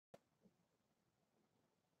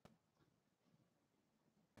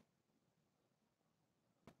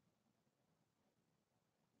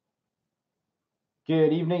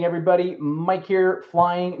Good evening, everybody. Mike here,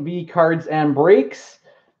 Flying V Cards and Breaks.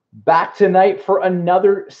 Back tonight for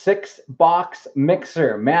another 6-box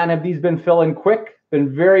mixer. Man, have these been filling quick.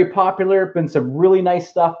 Been very popular. Been some really nice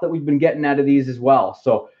stuff that we've been getting out of these as well.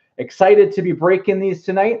 So excited to be breaking these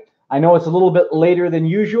tonight. I know it's a little bit later than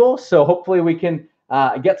usual, so hopefully we can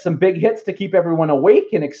get some big hits to keep everyone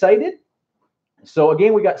awake and excited. So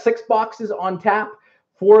again, we got 6 boxes on tap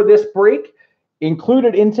for this break.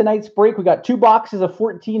 Included in tonight's break, we got 2 boxes of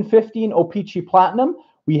 1415 O-Pee-Chee Platinum.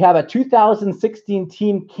 We have a 2016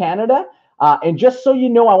 Team Canada. And just so you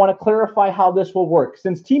know, I want to clarify how this will work.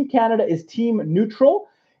 Since Team Canada is team neutral,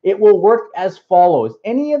 it will work as follows.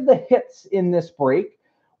 Any of the hits in this break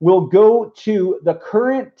will go to the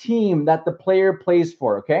current team that the player plays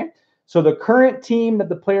for, okay? So the current team that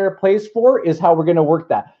the player plays for is how we're going to work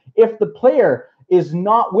that. If the player is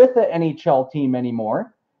not with the NHL team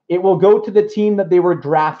anymore, it will go to the team that they were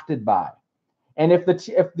drafted by. And if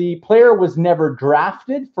the player was never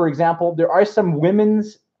drafted, for example, there are some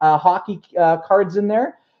women's hockey cards in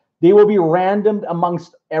there. They will be randomed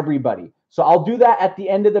amongst everybody. So I'll do that at the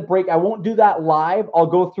end of the break. I won't do that live. I'll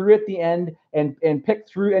go through at the end and pick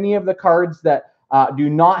through any of the cards that do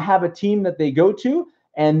not have a team that they go to.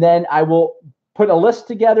 And then I will put a list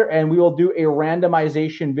together and we will do a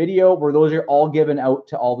randomization video where those are all given out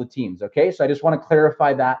to all the teams. Okay, so I just want to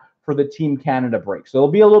clarify that for the Team Canada break. So there'll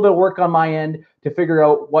be a little bit of work on my end to figure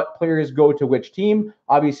out what players go to which team.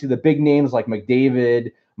 Obviously, the big names like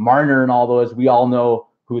McDavid, Marner, and all those, we all know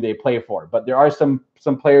who they play for. But there are some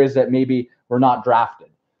players that maybe were not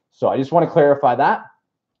drafted. So I just want to clarify that.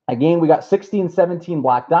 Again, we got 16-17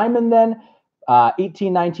 Black Diamond then.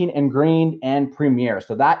 18-19 Engrained and Premier.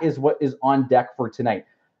 So that is what is on deck for tonight.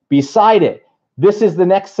 Beside it, this is the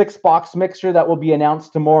next 6-box mixer that will be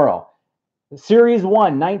announced tomorrow. Series 1,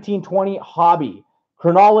 1920 Hobby.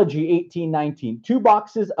 Chronology 18-19. 2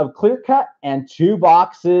 boxes of clear cut and 2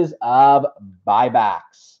 boxes of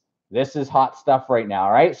buybacks. This is hot stuff right now,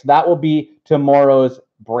 right? So that will be tomorrow's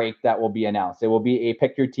break that will be announced. It will be a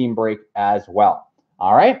pick your team break as well.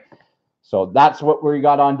 All right. So that's what we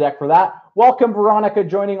got on deck for that. Welcome, Veronica,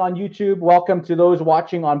 joining on YouTube. Welcome to those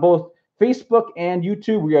watching on both Facebook and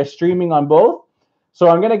YouTube. We are streaming on both. So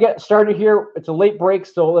I'm going to get started here. It's a late break,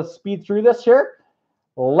 so let's speed through this here.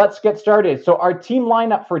 Let's get started. So our team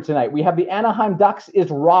lineup for tonight, we have the Anaheim Ducks is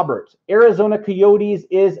Robert. Arizona Coyotes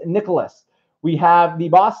is Nicholas. We have the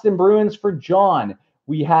Boston Bruins for John.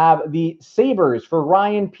 We have the Sabres for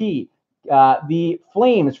Ryan P. The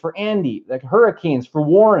Flames for Andy. The Hurricanes for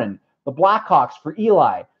Warren. The Blackhawks for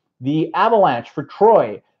Eli, the Avalanche for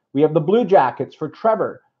Troy. We have the Blue Jackets for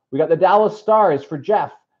Trevor. We got the Dallas Stars for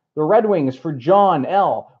Jeff, the Red Wings for John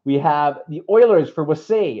L. We have the Oilers for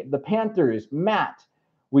Wasay, the Panthers, Matt.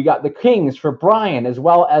 We got the Kings for Brian, as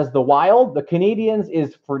well as the Wild. The Canadians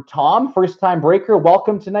is for Tom, first-time breaker.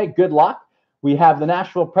 Welcome tonight. Good luck. We have the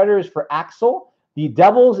Nashville Predators for Axel. The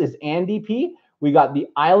Devils is Andy P. We got the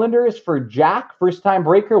Islanders for Jack, first-time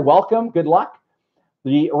breaker. Welcome. Good luck.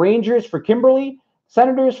 The Rangers for Kimberly,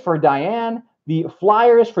 Senators for Diane, the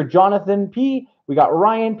Flyers for Jonathan P. We got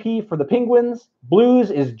Ryan P. for the Penguins. Blues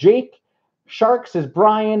is Jake. Sharks is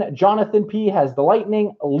Brian. Jonathan P. has the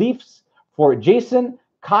Lightning. Leafs for Jason.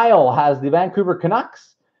 Kyle has the Vancouver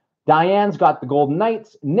Canucks. Diane's got the Golden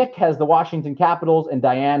Knights. Nick has the Washington Capitals. And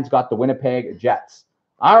Diane's got the Winnipeg Jets.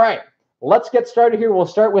 All right, let's get started here. We'll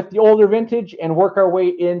start with the older vintage and work our way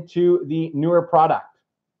into the newer product.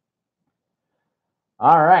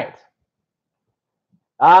 All right.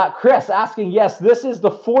 Chris asking, yes, this is the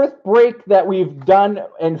 4th break that we've done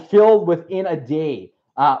and filled within a day.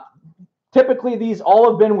 Typically, these all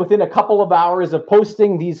have been within a couple of hours of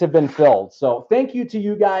posting. These have been filled. So thank you to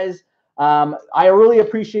you guys. I really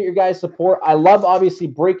appreciate your guys' support. I love, obviously,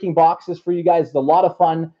 breaking boxes for you guys. It's a lot of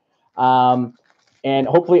fun. And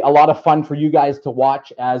hopefully a lot of fun for you guys to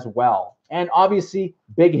watch as well. And obviously,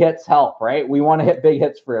 big hits help, right? We want to hit big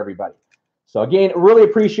hits for everybody. So again, really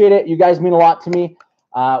appreciate it. You guys mean a lot to me.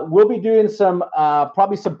 We'll be doing some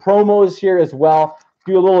probably some promos here as well.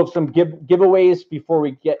 Do a little some giveaways before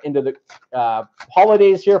we get into the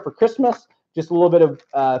holidays here for Christmas. Just a little bit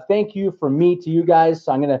of thank you from me to you guys.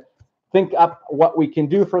 So I'm going to think up what we can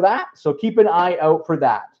do for that. So keep an eye out for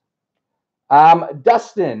that.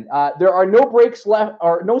 Dustin, there are no breaks left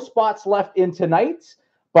or no spots left in tonight's.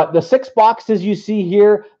 But the 6 boxes you see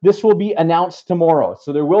here, this will be announced tomorrow.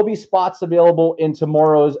 So there will be spots available in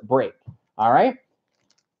tomorrow's break. All right?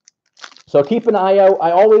 So keep an eye out.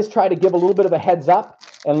 I always try to give a little bit of a heads up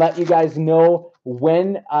and let you guys know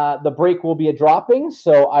when the break will be dropping.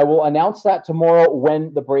 So I will announce that tomorrow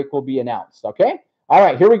when the break will be announced. Okay? All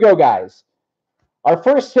right, here we go, guys. Our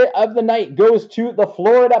first hit of the night goes to the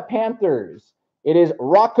Florida Panthers. It is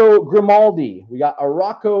Rocco Grimaldi. We got a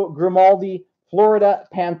Rocco Grimaldi, Florida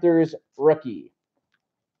Panthers rookie.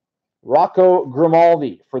 Rocco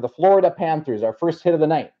Grimaldi for the Florida Panthers, our first hit of the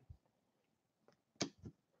night.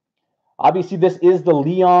 Obviously, this is the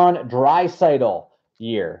Leon Draisaitl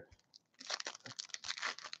year.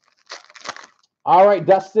 All right,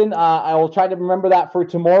 Dustin, I will try to remember that for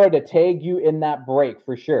tomorrow to tag you in that break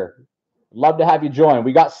for sure. Love to have you join.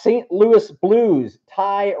 We got St. Louis Blues,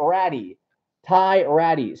 Ty Ratty. Ty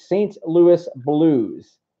Ratty, St. Louis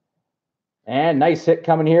Blues. And nice hit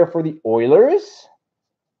coming here for the Oilers.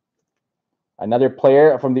 Another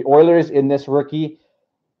player from the Oilers in this rookie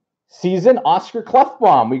season, Oscar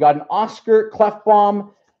Klefbom. We got an Oscar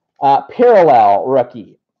Klefbom parallel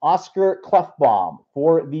rookie. Oscar Klefbom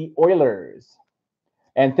for the Oilers.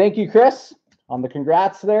 And thank you, Chris, on the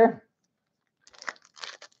congrats there.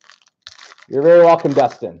 You're very welcome,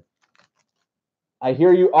 Dustin. I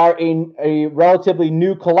hear you are a relatively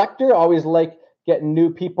new collector. Always like getting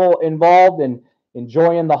new people involved and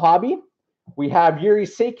enjoying the hobby. We have Yuri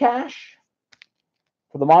Sekash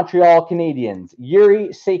for the Montreal Canadiens. Yuri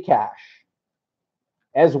Sekash.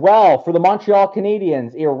 As well, for the Montreal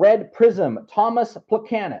Canadiens, a red prism, Thomas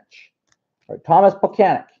Plekanec. Or Thomas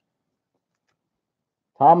Plekanec.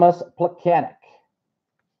 Thomas Plekanec.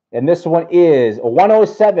 And this one is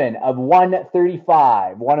 107 of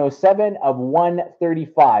 135. 107 of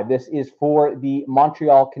 135. This is for the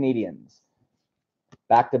Montreal Canadiens.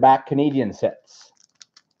 Back-to-back Canadian sets.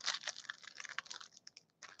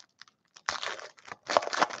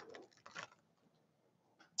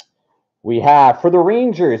 We have, for the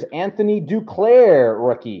Rangers, Anthony Duclair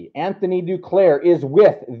rookie. Anthony Duclair is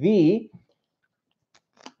with the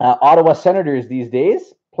Ottawa Senators these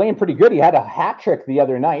days. Playing pretty good. He had a hat trick the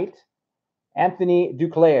other night. Anthony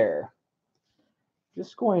Duclair.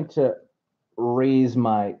 Just going to raise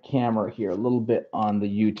my camera here a little bit on the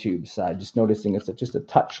YouTube side. Just noticing it's just a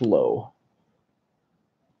touch low.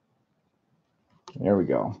 There we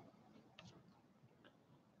go.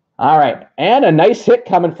 All right. And a nice hit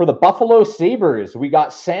coming for the Buffalo Sabres. We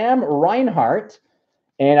got Sam Reinhart.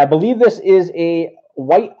 And I believe this is a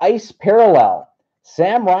white ice parallel.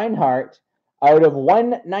 Sam Reinhart out of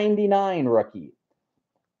 199 rookie.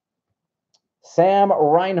 Sam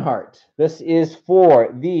Reinhart. This is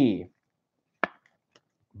for the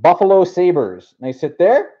Buffalo Sabres. Nice hit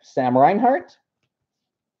there. Sam Reinhart.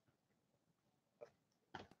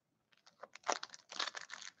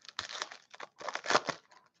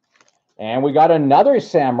 And we got another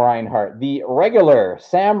Sam Reinhart, the regular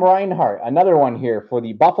Sam Reinhart. Another one here for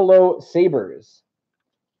the Buffalo Sabres.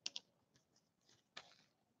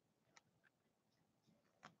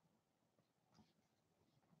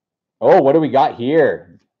 Oh, what do we got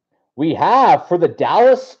here? We have, for the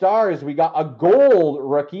Dallas Stars, we got a gold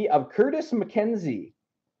rookie of Curtis McKenzie.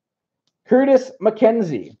 Curtis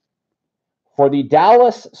McKenzie for the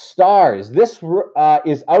Dallas Stars. This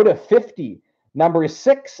is out of 50. Number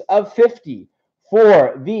 6 of 50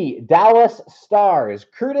 for the Dallas Stars.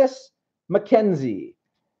 Curtis McKenzie.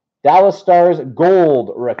 Dallas Stars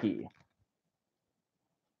gold rookie.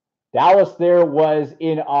 Dallas there was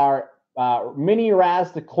in our mini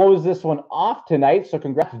Raz to close this one off tonight. So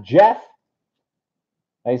congrats, Jeff.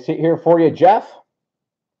 Nice hit here for you, Jeff.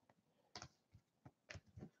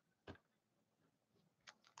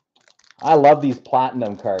 I love these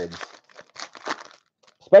platinum cards,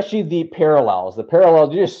 especially the parallels. The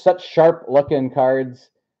parallels are just such sharp looking cards.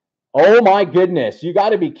 Oh my goodness, you got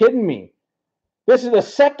to be kidding me. This is the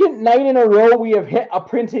second night in a row we have hit a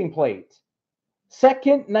printing plate.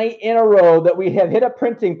 Second night in a row that we have hit a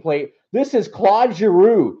printing plate. This is Claude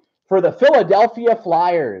Giroux for the Philadelphia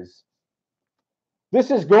Flyers.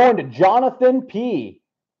 This is going to Jonathan P.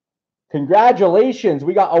 Congratulations.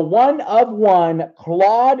 We got a 1-of-1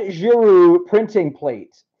 Claude Giroux printing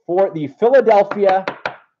plate for the Philadelphia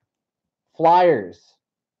Flyers.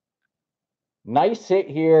 Nice hit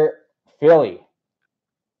here, Philly.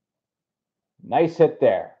 Nice hit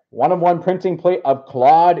there. 1-of-1 printing plate of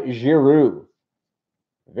Claude Giroux.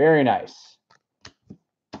 Very nice.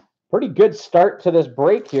 Pretty good start to this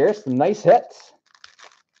break here. Some nice hits.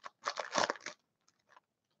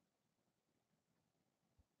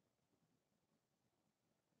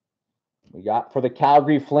 We got for the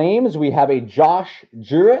Calgary Flames, we have a Josh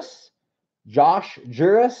Juris. Josh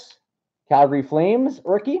Juris, Calgary Flames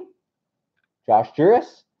rookie. Josh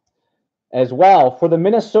Juris. As well, for the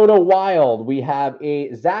Minnesota Wild, we have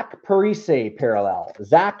a Zach Parise parallel.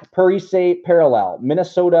 Zach Parise parallel,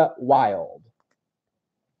 Minnesota Wild.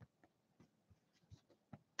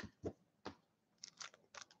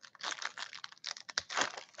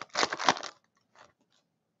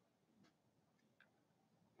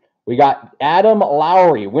 We got Adam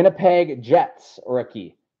Lowry, Winnipeg Jets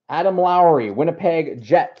rookie. Adam Lowry, Winnipeg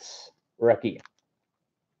Jets rookie.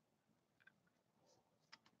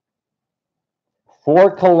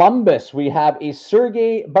 For Columbus, we have a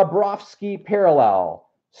Sergei Bobrovsky parallel.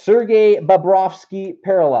 Sergei Bobrovsky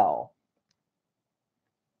parallel.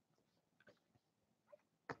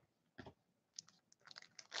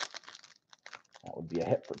 That would be a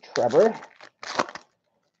hit for Trevor.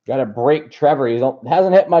 Got to break Trevor. He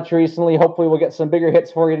hasn't hit much recently. Hopefully we'll get some bigger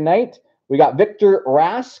hits for you tonight. We got Victor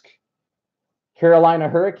Rask, Carolina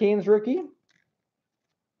Hurricanes rookie.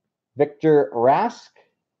 Victor Rask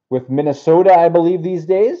with Minnesota, I believe, these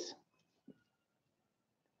days.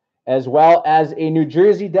 As well as a New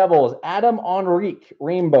Jersey Devils, Adam Henrique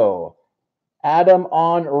Rainbow. Adam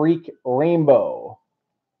Henrique Rainbow.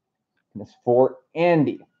 And it's for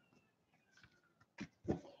Andy.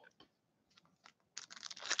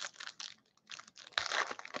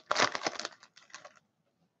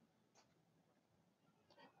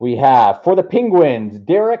 We have, for the Penguins,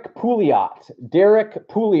 Derek Pouliot. Derek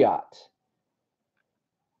Pouliot.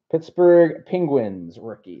 Pittsburgh Penguins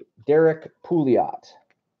rookie. Derek Pouliot.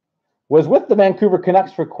 Was with the Vancouver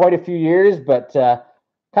Canucks for quite a few years, but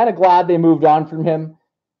kind of glad they moved on from him.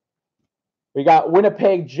 We got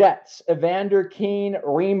Winnipeg Jets, Evander Kane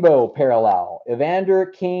Rainbow parallel. Evander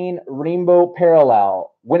Kane Rainbow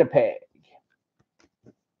parallel, Winnipeg.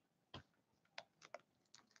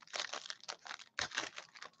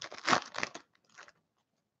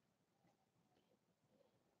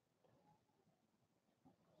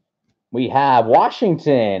 We have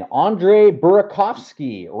Washington, Andre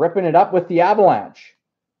Burakovsky, ripping it up with the Avalanche.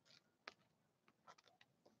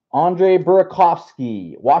 Andre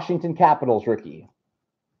Burakovsky, Washington Capitals rookie.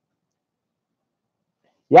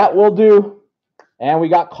 Yeah, we'll do. And we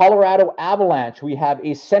got Colorado Avalanche. We have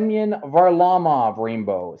a Semyon Varlamov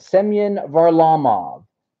rainbow. Semyon Varlamov.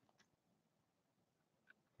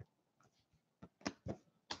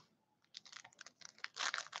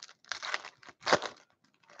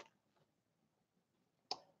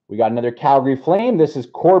 We got another Calgary Flame. This is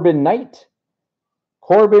Corbin Knight.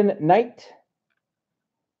 Corbin Knight.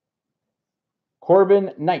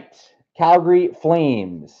 Corbin Knight. Calgary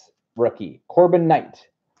Flames rookie. Corbin Knight.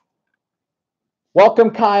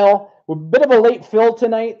 Welcome, Kyle. We're a bit of a late fill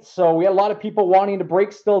tonight, so we had a lot of people wanting to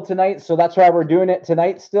break still tonight, so that's why we're doing it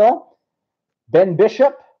tonight still. Ben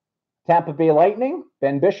Bishop, Tampa Bay Lightning.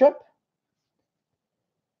 Ben Bishop.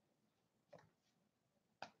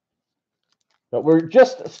 But we've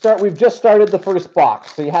just started the first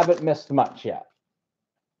box, so you haven't missed much yet.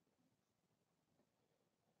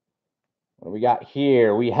 What do we got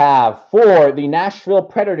here? We have, for the Nashville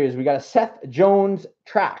Predators, we got a Seth Jones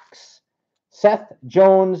Tracks. Seth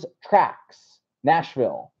Jones Tracks,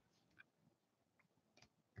 Nashville.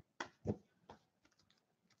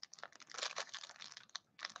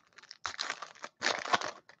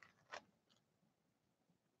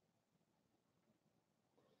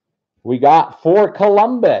 We got, for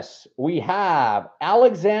Columbus, we have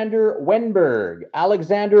Alexander Wenberg.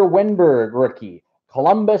 Alexander Wenberg, rookie.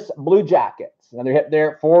 Columbus Blue Jackets. Another hit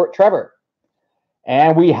there for Trevor.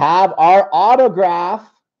 And we have our autograph.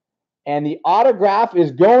 And the autograph is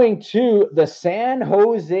going to the San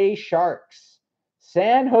Jose Sharks.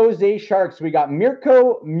 San Jose Sharks. We got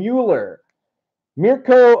Mirko Mueller.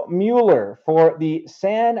 Mirko Mueller for the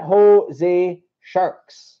San Jose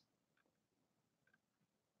Sharks.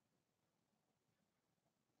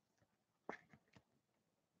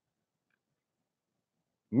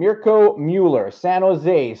 Mirko Mueller, San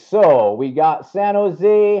Jose. So we got San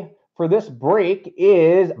Jose for this break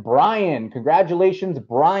is Brian. Congratulations,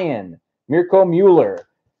 Brian. Mirko Mueller.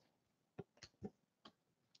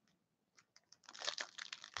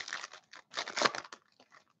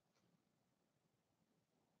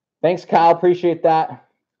 Thanks, Kyle. Appreciate that.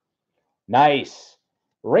 Nice.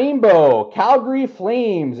 Rainbow, Calgary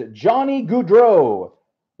Flames, Johnny Gaudreau.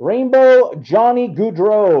 Rainbow, Johnny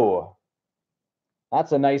Gaudreau.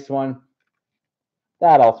 That's a nice one.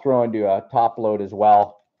 That I'll throw into a top load as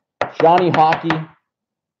well. Johnny Hockey,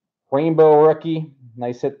 Rainbow rookie.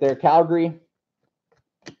 Nice hit there, Calgary.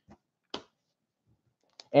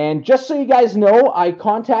 And just so you guys know, I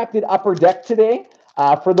contacted Upper Deck today.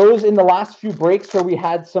 For those in the last few breaks where we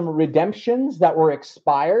had some redemptions that were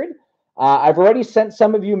expired, I've already sent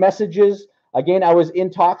some of you messages. Again, I was in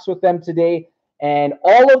talks with them today, and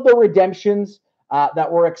all of the redemptions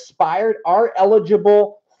that were expired are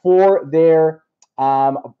eligible for their,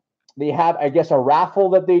 they have, I guess, a raffle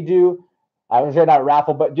that they do. I'm sure not a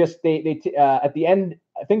raffle, but just they at the end,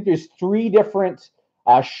 I think there's 3 different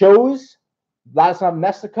shows Vladislav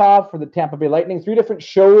Mestikov for the Tampa Bay Lightning. 3 different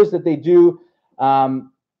shows that they do.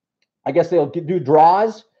 I guess they'll do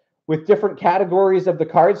draws with different categories of the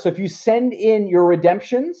cards. So if you send in your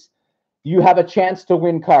redemptions, you have a chance to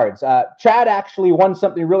win cards. Chad actually won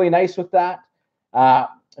something really nice with that.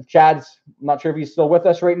 Chad's, I'm not sure if he's still with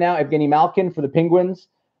us right now, Evgeny Malkin for the Penguins.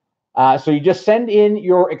 So you just send in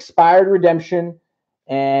your expired redemption,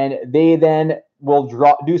 and they then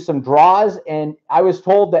will do some draws. And I was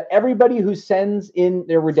told that everybody who sends in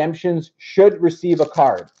their redemptions should receive a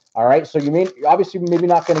card. All right. So you may obviously maybe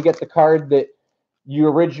not going to get the card that you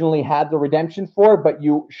originally had the redemption for, but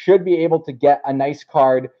you should be able to get a nice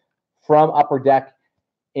card from Upper Deck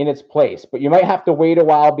in its place. But you might have to wait a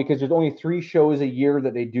while because there's only 3 shows a year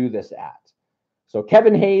that they do this at. So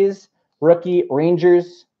Kevin Hayes, rookie,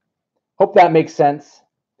 Rangers. Hope that makes sense.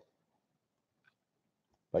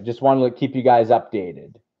 But just wanted to keep you guys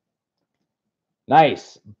updated.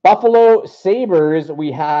 Nice. Buffalo Sabres,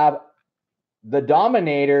 we have the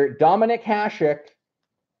Dominator, Dominik Hasek,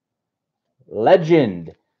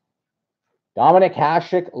 legend. Dominik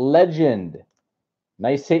Hasek, legend.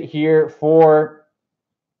 Nice hit here for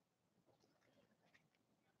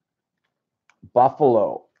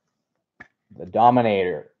Buffalo, the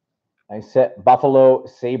Dominator. Nice hit, Buffalo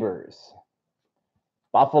Sabres.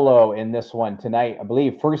 Buffalo in this one tonight, I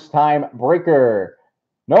believe. First time breaker.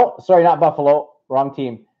 No, sorry, not Buffalo. Wrong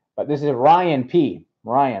team. But this is Ryan P.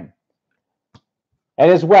 Ryan.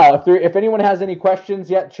 And as well, if anyone has any questions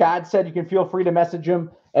yet, Chad said you can feel free to message him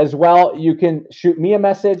as well. You can shoot me a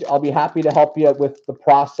message. I'll be happy to help you with the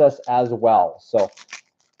process as well. So,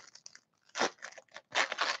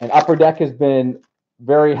 and Upper Deck has been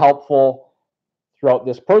very helpful throughout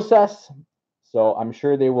this process. So I'm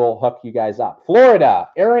sure they will hook you guys up. Florida,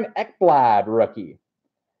 Aaron Ekblad, rookie.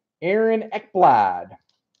 Aaron Ekblad.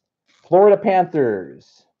 Florida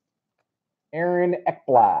Panthers. Aaron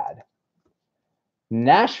Ekblad.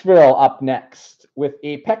 Nashville up next with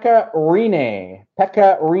a Pekka Rinne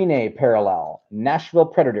parallel. Nashville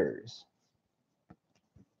Predators.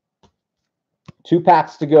 2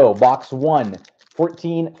 packs to go. Box 1,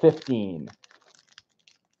 14-15.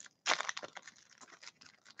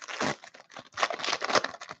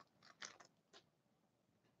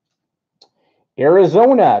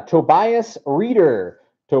 Arizona, Tobias Reeder.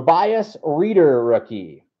 Tobias Reeder,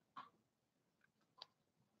 rookie.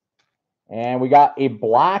 And we got a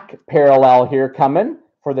black parallel here coming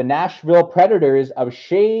for the Nashville Predators of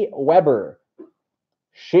Shea Weber.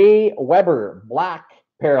 Shea Weber, black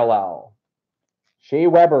parallel. Shea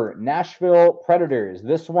Weber, Nashville Predators.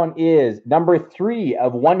 This one is number 3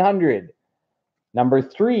 of 100. Number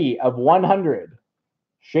 3 of 100.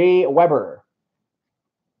 Shea Weber.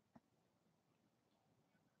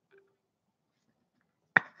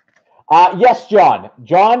 Yes, John.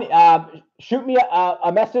 John, shoot me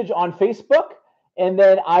a message on Facebook, and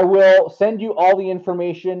then I will send you all the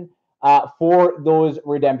information for those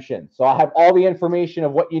redemptions. So I have all the information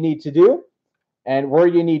of what you need to do and where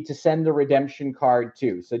you need to send the redemption card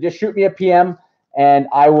to. So just shoot me a PM, and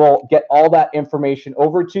I will get all that information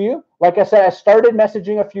over to you. Like I said, I started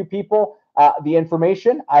messaging a few people the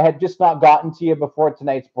information. I had just not gotten to you before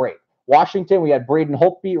tonight's break. Washington, we had Braden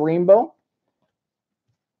Holtby, Rainbow.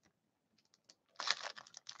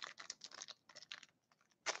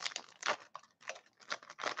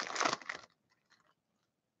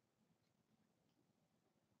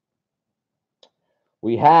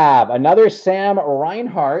 We have another Sam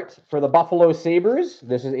Reinhart for the Buffalo Sabres.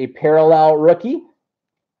 This is a parallel rookie.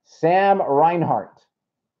 Sam Reinhart.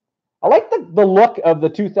 I like the look of the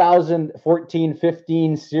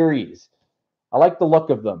 2014-15 series. I like the look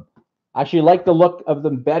of them. I actually like the look of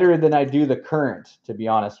them better than I do the current, to be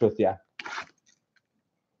honest with you.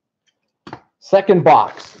 Second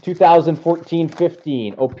box,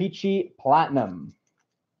 2014-15, O-Pee-Chee Platinum.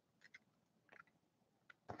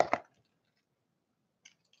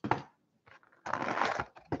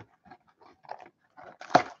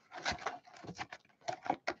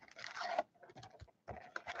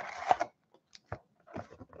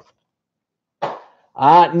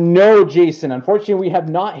 No, Jason. Unfortunately, we have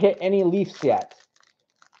not hit any Leafs yet.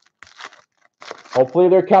 Hopefully,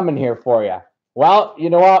 they're coming here for you. Well, you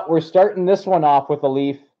know what? We're starting this one off with a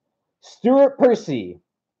Leaf. Stuart Percy.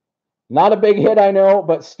 Not a big hit, I know,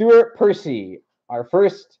 but Stuart Percy. Our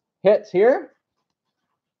first hits here.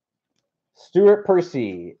 Stuart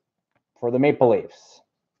Percy for the Maple Leafs.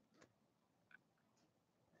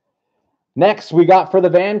 Next, we got for the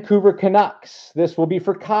Vancouver Canucks. This will be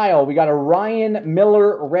for Kyle. We got a Ryan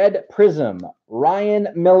Miller Red Prism. Ryan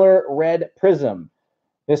Miller Red Prism.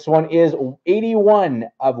 This one is 81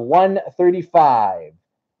 of 135.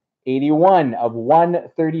 81 of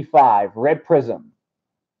 135, red prism.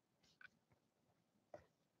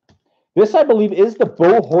 This, I believe, is the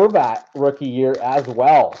Bo Horvat rookie year as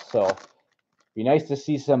well. So, be nice to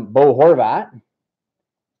see some Bo Horvat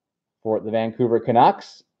for the Vancouver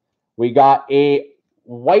Canucks. We got a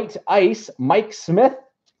white ice Mike Smith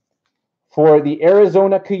for the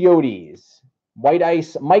Arizona Coyotes. White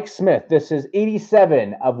ice Mike Smith. This is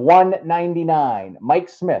 87 of 199. Mike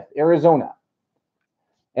Smith, Arizona.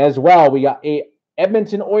 As well, we got a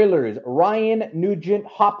Edmonton Oilers Ryan Nugent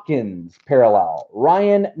Hopkins parallel.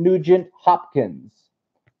 Ryan Nugent Hopkins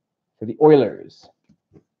for the Oilers.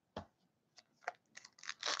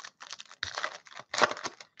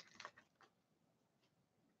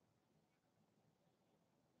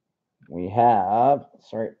 We have,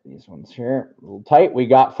 sorry, these ones here, a little tight. We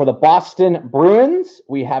got for the Boston Bruins,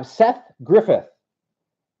 we have Seth Griffith.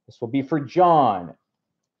 This will be for John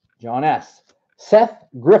S. Seth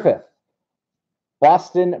Griffith,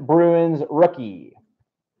 Boston Bruins rookie.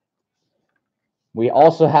 We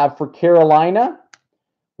also have for Carolina,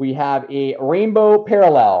 we have a Rainbow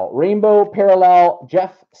Parallel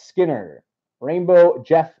Jeff Skinner. Rainbow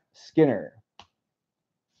Jeff Skinner.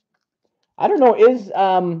 I don't know, is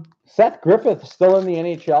Seth Griffith still in the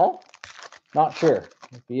NHL? Not sure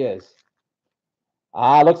if he is.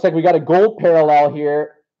 Looks like we got a gold parallel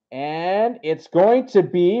here, and it's going to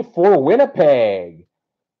be for Winnipeg.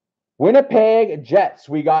 Winnipeg Jets.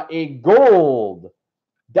 We got a gold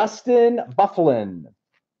Dustin Byfuglien.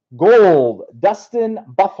 Gold Dustin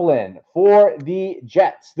Byfuglien for the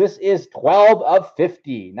Jets. This is 12 of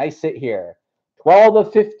 50. Nice hit here. 12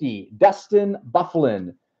 of 50. Dustin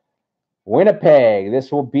Byfuglien. Winnipeg.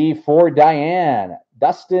 This will be for Diane.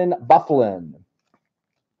 Dustin Byfuglien.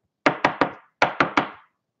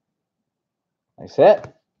 Nice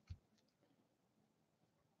hit.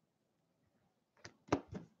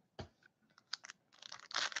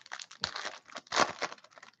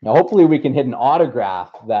 Now, hopefully we can hit an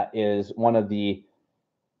autograph that is one of the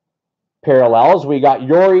parallels. We got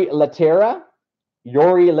Yori Laterra.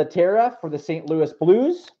 Yori Laterra for the St. Louis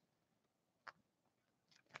Blues.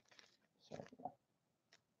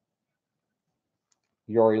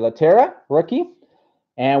 Yori Laterra, rookie.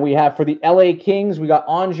 And we have for the LA Kings, we got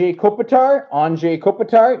Anze Kopitar. Anze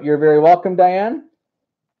Kopitar, you're very welcome, Diane.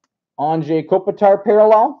 Anze Kopitar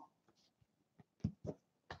parallel.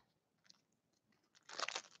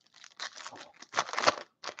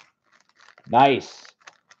 Nice.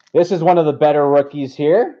 This is one of the better rookies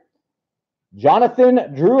here. Jonathan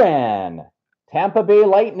Drouin. Tampa Bay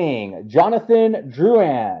Lightning. Jonathan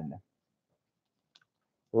Drouin.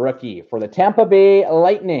 Rookie for the Tampa Bay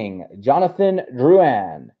Lightning. Jonathan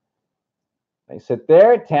Drouin. Nice hit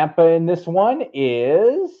there. Tampa in this one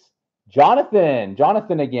is Jonathan.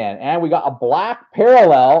 Jonathan again. And we got a black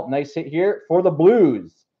parallel. Nice hit here for the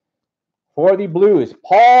Blues. For the Blues.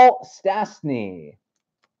 Paul Stastny.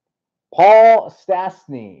 Paul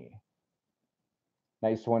Stastny.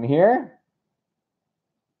 Nice one here.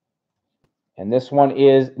 And this one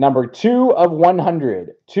is number 2 of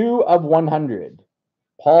 100. 2 of 100.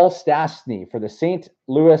 Paul Stastny for the St.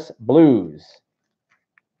 Louis Blues.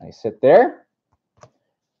 Nice hit there.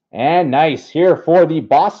 And nice here for the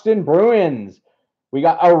Boston Bruins. We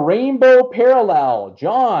got a rainbow parallel.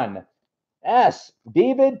 John S.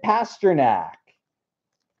 David Pastrnak.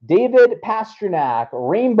 David Pastrnak,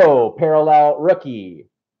 rainbow parallel rookie.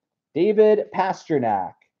 David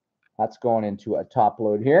Pastrnak. That's going into a top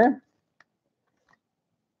load here.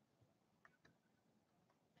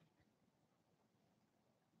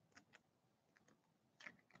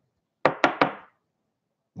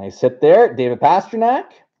 Nice hit there, David Pastrnak.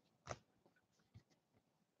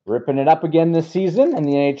 Ripping it up again this season in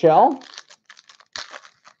the NHL.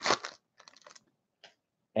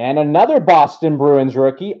 And another Boston Bruins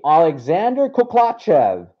rookie, Alexander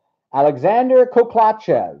Koklachev. Alexander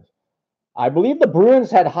Koklachev. I believe the Bruins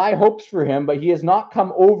had high hopes for him, but he has not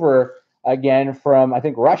come over again from, I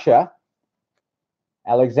think, Russia.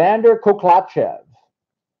 Alexander Koklachev.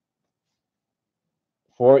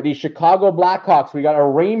 For the Chicago Blackhawks, we got a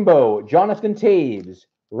rainbow, Jonathan Toews.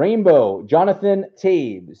 Rainbow, Jonathan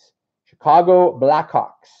Toews. Chicago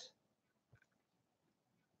Blackhawks.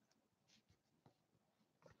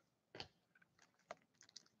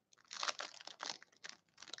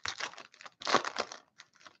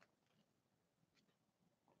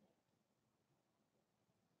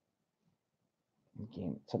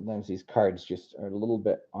 Again, sometimes these cards just are a little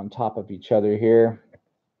bit on top of each other here.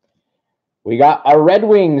 We got a Red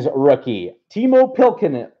Wings rookie, Teemu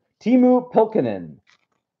Pulkkinen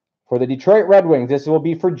for the Detroit Red Wings. This will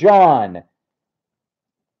be for John.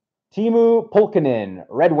 Teemu Pulkkinen,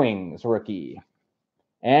 Red Wings rookie.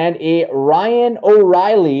 And a Ryan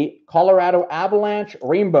O'Reilly, Colorado Avalanche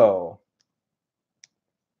Rainbow.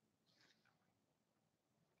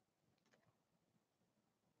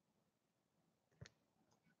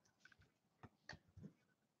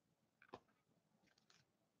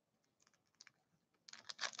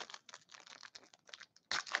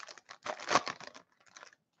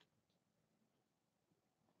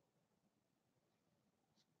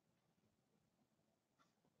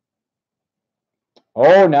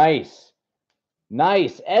 Oh, nice.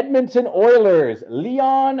 Nice. Edmonton Oilers,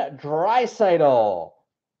 Leon Draisaitl.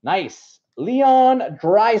 Nice. Leon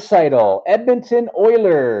Draisaitl, Edmonton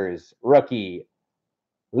Oilers rookie.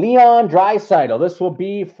 Leon Draisaitl. This will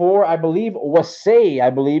be for, I believe, Wasay, I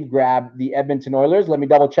believe, grabbed the Edmonton Oilers. Let me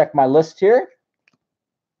double check my list here.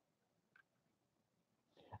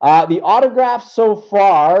 The autographs so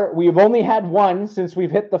far, we've only had one since we've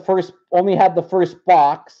hit the first, only had the first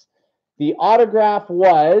box. The autograph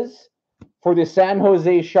was for the San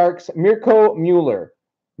Jose Sharks, Mirko Mueller.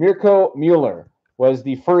 Mirko Mueller was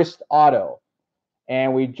the first auto.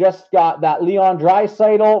 And we just got that Leon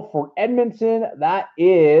Draisaitl for Edmonton. That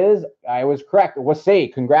is, I was correct,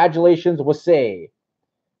 Wasay. Congratulations, Wasay.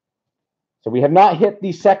 So we have not hit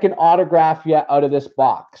the second autograph yet out of this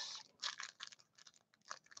box.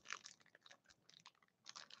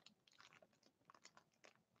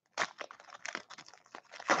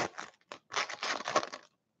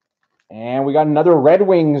 And we got another Red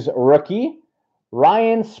Wings rookie,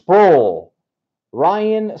 Ryan Sproul.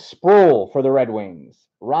 Ryan Sproul for the Red Wings.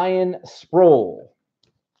 Ryan Sproul.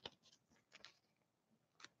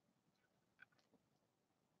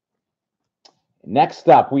 Next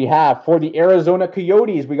up, we have for the Arizona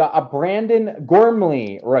Coyotes, we got a Brandon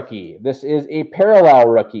Gormley rookie. This is a parallel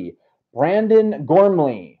rookie. Brandon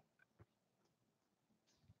Gormley.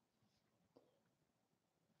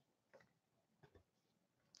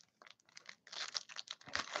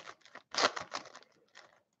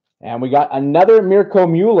 And we got another Mirko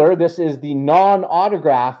Mueller. This is the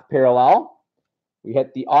non-autograph parallel. We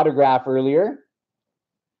hit the autograph earlier.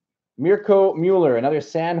 Mirko Mueller, another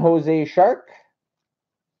San Jose Shark.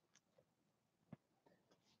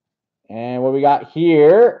 And what we got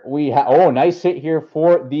here, we have, oh, nice hit here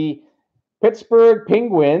for the Pittsburgh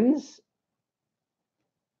Penguins.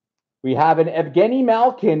 We have an Evgeny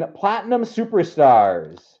Malkin, Platinum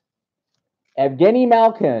Superstars. Evgeny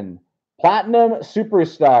Malkin, Platinum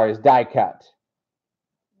Superstars die cut.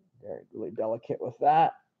 Very really delicate with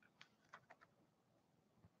that.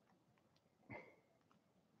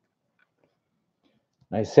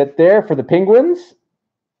 Nice hit there for the Penguins.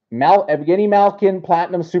 Evgeny Malkin,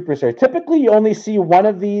 Platinum Superstar. Typically, you only see one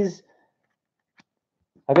of these,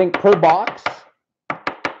 I think, per box. I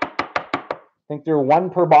think they're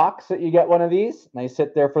one per box that you get one of these. Nice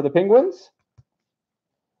hit there for the Penguins.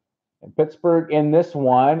 And Pittsburgh in this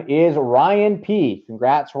one is Ryan P.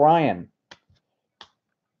 Congrats, Ryan.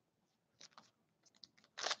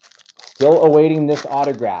 Still awaiting this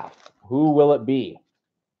autograph. Who will it be?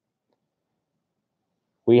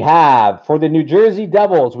 We have, for the New Jersey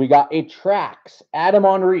Devils, we got a Trax, Adam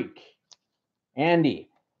Henrique. Andy,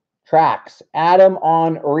 Trax, Adam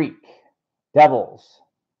Henrique, Devils.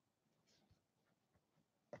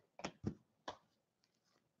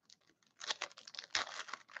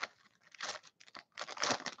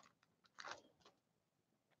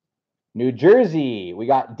 New Jersey, we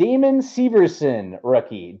got Damon Severson,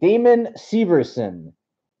 rookie. Damon Severson.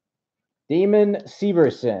 Damon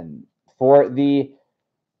Severson for the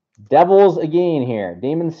Devils again here.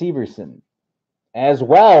 Damon Severson. As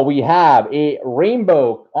well, we have a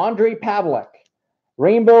Rainbow Andre Pavlik.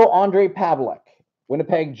 Rainbow Andre Pavlik.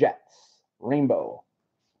 Winnipeg Jets. Rainbow.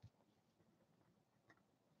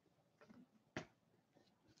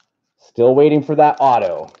 Still waiting for that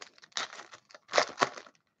auto.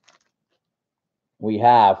 We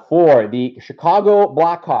have for the Chicago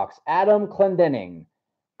Blackhawks, Adam Clendening.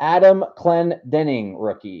 Adam Clendening,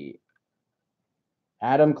 rookie.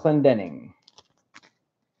 Adam Clendening.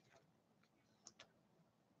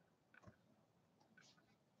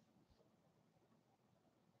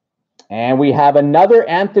 And we have another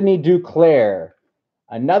Anthony Duclair.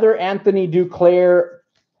 Another Anthony Duclair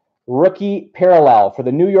rookie parallel for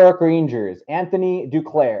the New York Rangers. Anthony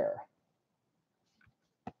Duclair.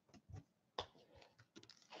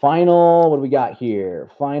 Final, what do we got here?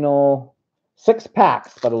 Final 6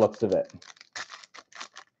 packs by the looks of it.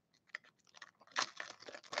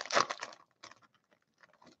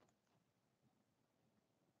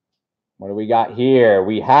 What do we got here?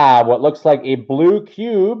 We have what looks like a blue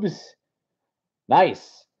cubes.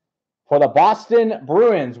 Nice. For the Boston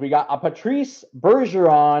Bruins, we got a Patrice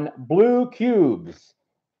Bergeron blue cubes.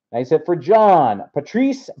 Nice hit for John.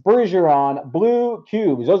 Patrice Bergeron blue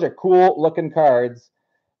cubes. Those are cool looking cards.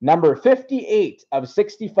 Number 58 of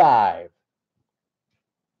 65.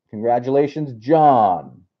 Congratulations,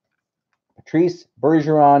 John. Patrice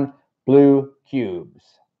Bergeron blue cubes.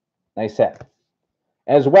 Nice hit.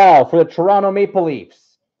 As well, for the Toronto Maple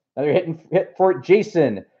Leafs, another hit for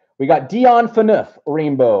Jason. We got Dion Phaneuf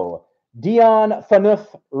rainbow. Dion Phaneuf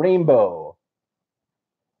rainbow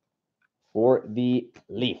for the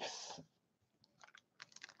Leafs.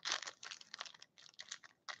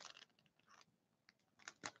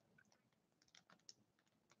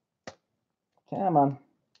 Come on.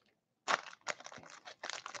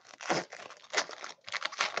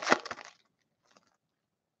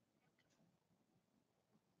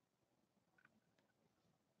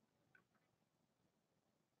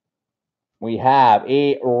 We have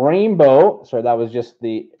a rainbow. Sorry, that was just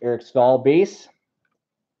the Eric Stahl base.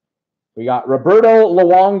 We got Roberto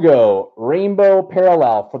Luongo, rainbow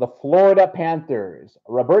parallel for the Florida Panthers.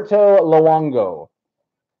 Roberto Luongo,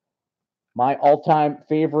 my all-time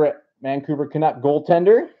favorite Vancouver Canuck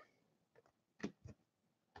goaltender.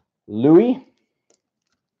 Louis.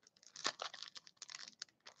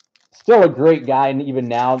 Still a great guy, and even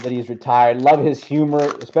now that he's retired. Love his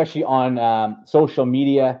humor, especially on social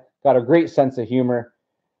media. Got a great sense of humor.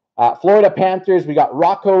 Florida Panthers, we got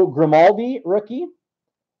Rocco Grimaldi, rookie.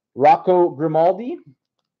 Rocco Grimaldi,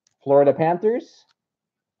 Florida Panthers.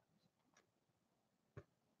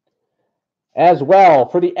 As well,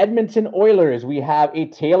 for the Edmonton Oilers, we have a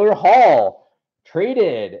Taylor Hall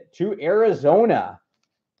traded to Arizona.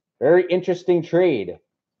 Very interesting trade.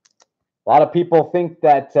 A lot of people think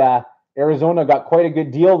that Arizona got quite a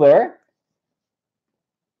good deal there,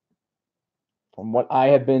 from what I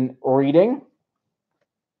have been reading.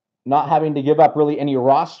 Not having to give up really any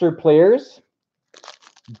roster players.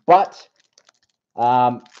 But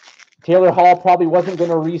Taylor Hall probably wasn't going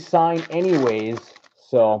to re-sign anyways.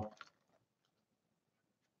 So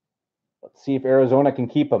let's see if Arizona can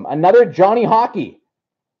keep him. Another Johnny Hockey.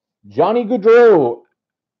 Johnny Gaudreau.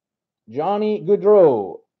 Johnny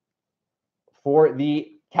Gaudreau for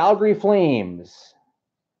the Calgary Flames.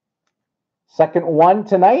 Second one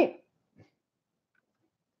tonight.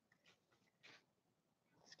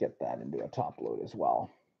 Let's get that into a top load as well.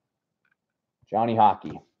 Johnny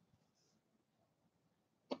Hockey.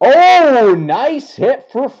 Oh, nice hit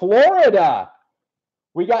for Florida.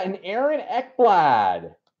 We got an Aaron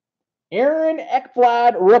Ekblad. Aaron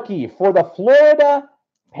Ekblad rookie for the Florida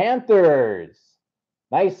Panthers.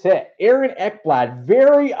 Nice hit. Aaron Ekblad,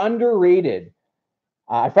 very underrated.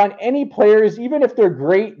 I find any players, even if they're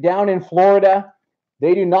great down in Florida,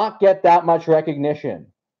 they do not get that much recognition.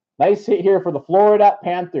 Nice hit here for the Florida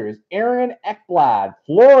Panthers. Aaron Ekblad.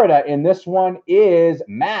 Florida in this one is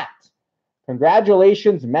Matt.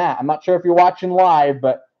 Congratulations, Matt. I'm not sure if you're watching live,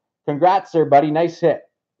 but congrats there, buddy. Nice hit.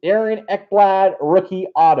 Aaron Ekblad, rookie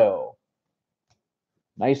auto.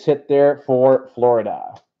 Nice hit there for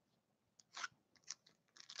Florida.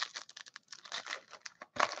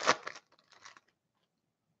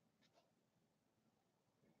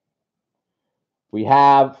 We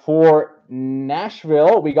have for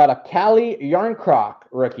Nashville, we got a Calle Yarncroc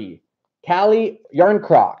rookie. Calle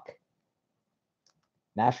Yarncroc.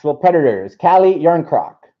 Nashville Predators, Calle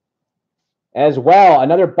Yarncroc. As well,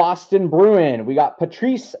 another Boston Bruin. We got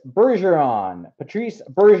Patrice Bergeron. Patrice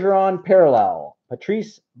Bergeron parallel.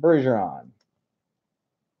 Patrice Bergeron.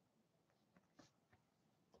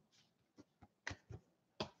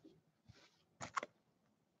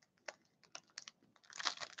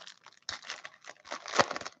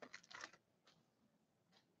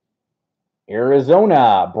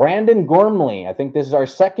 Arizona, Brandon Gormley. I think this is our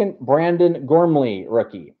second Brandon Gormley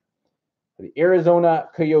rookie for the Arizona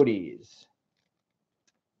Coyotes.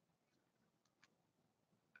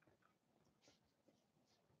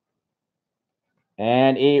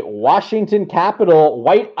 And a Washington Capital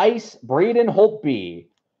white ice, Braden Holtby.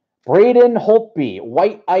 Braden Holtby,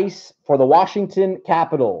 white ice for the Washington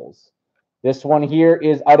Capitals. This one here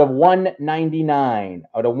is out of 199.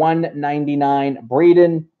 Out of 199,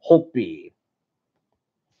 Braden Holtby.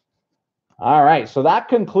 All right, so that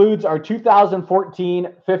concludes our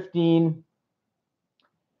 2014-15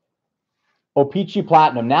 O-Pee-Chee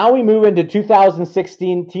Platinum. Now we move into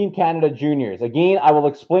 2016 Team Canada Juniors. Again, I will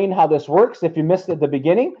explain how this works if you missed it at the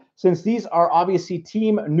beginning, since these are obviously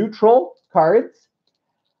team neutral cards.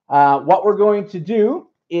 What we're going to do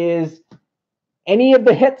is any of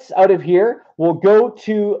the hits out of here will go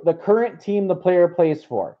to the current team the player plays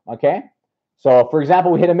for, okay? So, for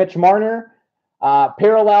example, we hit a Mitch Marner.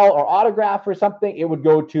 parallel or autograph or something, it would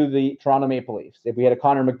go to the Toronto Maple Leafs. If we had a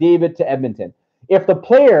Connor McDavid, to Edmonton. If the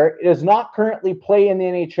player does not currently play in the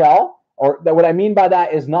NHL, or what I mean by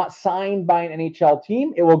that is not signed by an NHL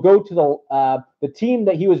team, it will go to the team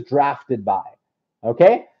that he was drafted by.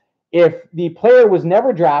 Okay? If the player was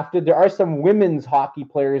never drafted, there are some women's hockey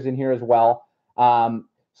players in here as well.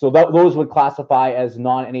 So those would classify as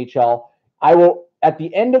non-NHL. I will, at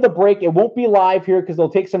the end of the break, it won't be live here because it'll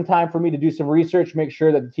take some time for me to do some research, make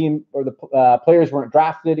sure that the team or the players weren't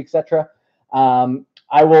drafted, etc.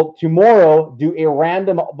 I will tomorrow do a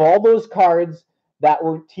random of all those cards that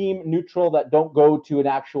were team neutral that don't go to an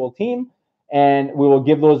actual team, and we will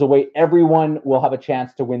give those away. Everyone will have a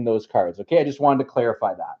chance to win those cards. Okay, I just wanted to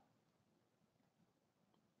clarify that.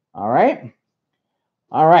 All right.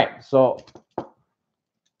 All right. So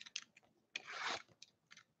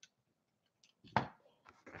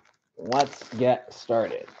let's get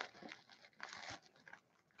started.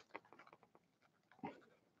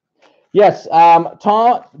 Yes,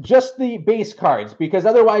 Tom, just the base cards, because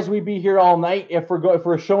otherwise we'd be here all night if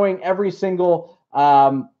we're showing every single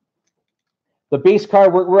the base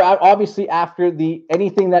card. We're obviously after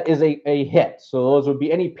anything that is a hit. So those would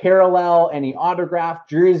be any parallel, any autograph,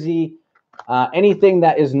 jersey, anything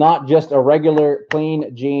that is not just a regular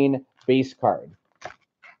plain Jane base card.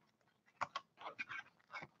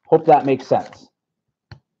 Hope that makes sense.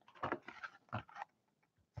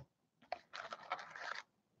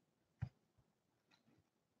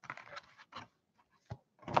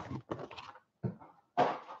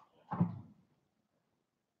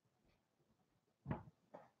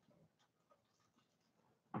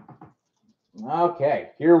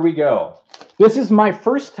 Okay, here we go. This is my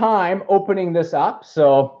first time opening this up,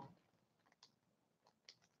 so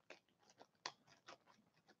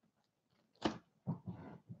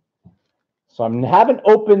I haven't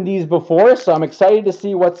opened these before, so I'm excited to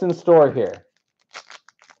see what's in store here.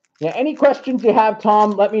 Yeah, any questions you have,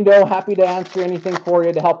 Tom, let me know. Happy to answer anything for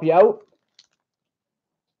you to help you out.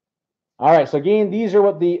 All right, so again, these are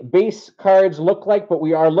what the base cards look like, but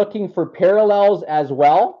we are looking for parallels as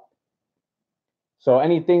well. So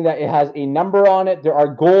anything that it has a number on it, there are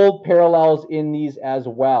gold parallels in these as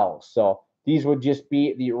well. So these would just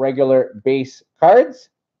be the regular base cards,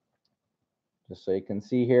 just so you can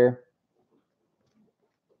see here.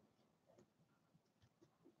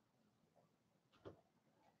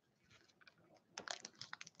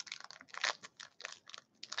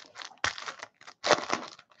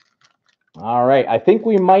 All right, I think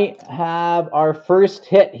we might have our first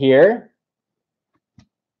hit here.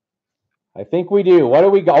 I think we do. What do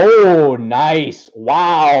we got? Oh, nice.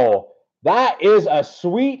 Wow. That is a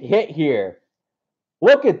sweet hit here.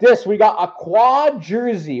 Look at this. We got a quad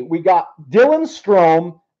jersey. We got Dylan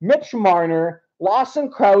Strome, Mitch Marner, Lawson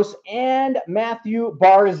Krause, and Matthew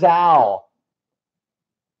Barzal.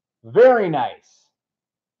 Very nice.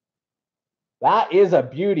 That is a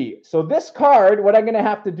beauty. So this card, what I'm going to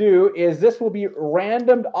have to do is this will be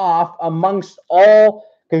randomed off amongst all,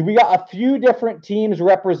 because we got a few different teams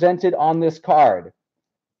represented on this card.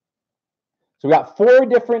 So we got 4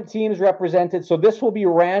 different teams represented. So this will be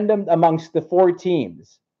random amongst the 4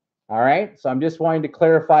 teams. All right. So I'm just wanting to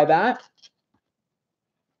clarify that.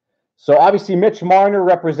 So obviously Mitch Marner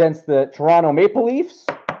represents the Toronto Maple Leafs.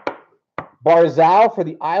 Barzal for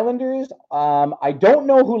the Islanders. I don't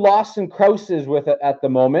know who Lawson Krause is with it at the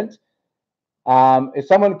moment. If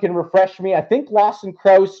someone can refresh me, I think Lawson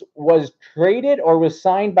Krause was traded or was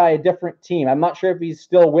signed by a different team. I'm not sure if he's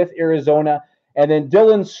still with Arizona. And then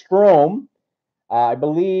Dylan Strome. I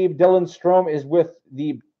believe Dylan Strome is with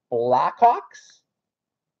the Blackhawks.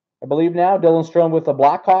 I believe now Dylan Strome with the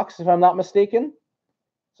Blackhawks, if I'm not mistaken.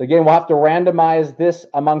 So again, we'll have to randomize this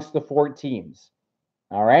amongst the 4 teams.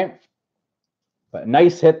 All right. But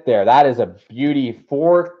nice hit there. That is a beauty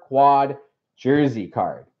 4 quad jersey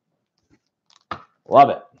card. Love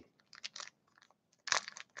it.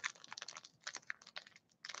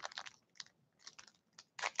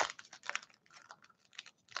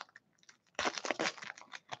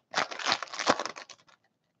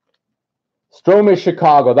 Strome is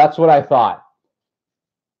Chicago. That's what I thought.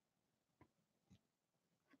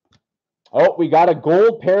 Oh, we got a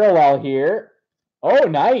gold parallel here. Oh,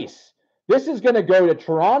 nice. This is going to go to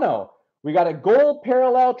Toronto. We got a gold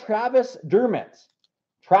parallel, Travis Dermott.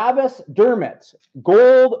 Travis Dermott,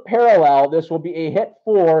 gold parallel. This will be a hit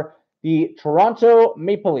for the Toronto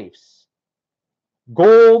Maple Leafs.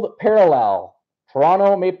 Gold parallel,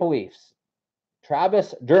 Toronto Maple Leafs.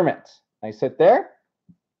 Travis Dermott. Nice hit there.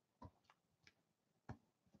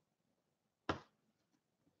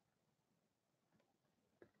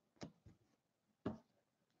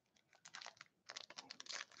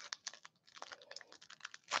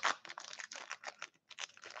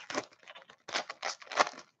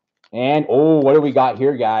 And, oh, what do we got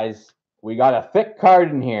here, guys? We got a thick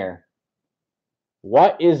card in here.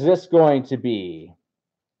 What is this going to be?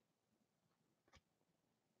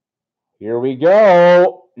 Here we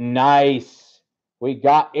go. Nice. We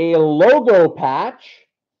got a logo patch.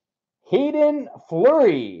 Hayden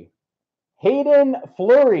Fleury. Hayden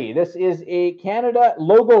Fleury. This is a Canada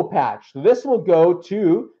logo patch. So this will go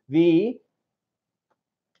to the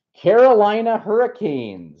Carolina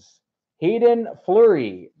Hurricanes. Hayden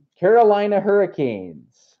Fleury, Carolina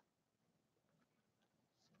Hurricanes.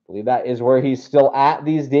 I believe that is where he's still at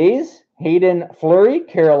these days. Hayden Fleury,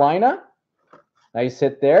 Carolina. Nice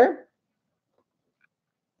hit there.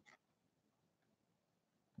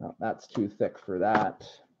 No, that's too thick for that.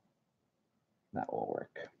 That will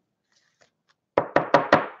work.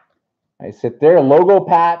 Nice hit there. Logo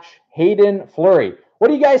patch, Hayden Fleury. What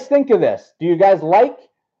do you guys think of this? Do you guys like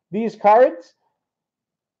these cards?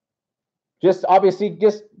 Just obviously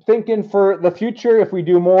just thinking for the future, if we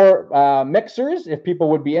do more mixers, if people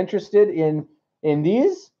would be interested in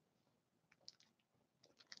these.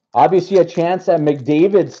 Obviously a chance at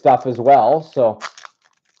McDavid stuff as well. So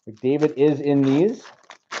McDavid is in these.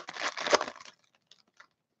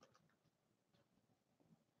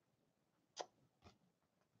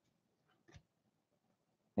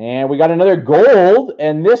 And we got another gold,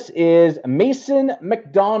 and this is Mason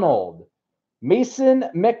McDonald. Mason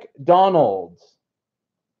McDonald.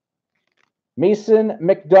 Mason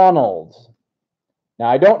McDonald. Now,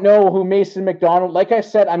 I don't know who Mason McDonald, like I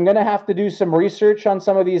said, I'm going to have to do some research on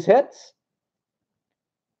some of these hits.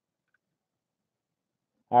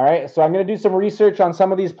 All right, so I'm going to do some research on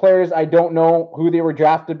some of these players. I don't know who they were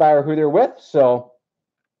drafted by or who they're with, so.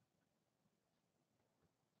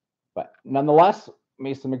 But nonetheless,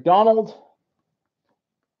 Mason McDonald.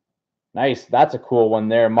 Nice, that's a cool one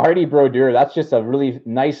there. Marty Brodeur, that's just a really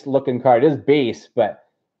nice looking card. It is base, but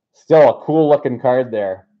still a cool looking card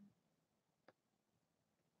there.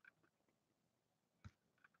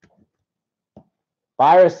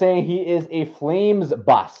 Fire is saying he is a Flames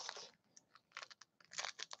bust.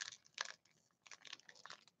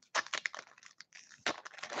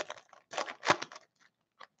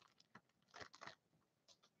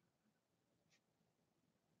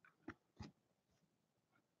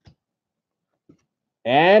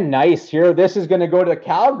 And nice here. This is going to go to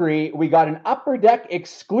Calgary. We got an Upper Deck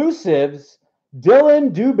exclusives,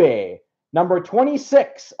 Dylan Dubé, number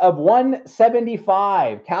 26 of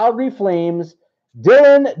 175. Calgary Flames,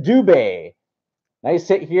 Dylan Dubé. Nice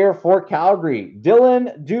hit here for Calgary.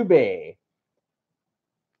 Dylan Dubé.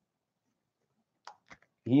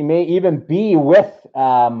 He may even be with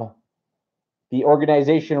the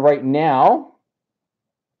organization right now.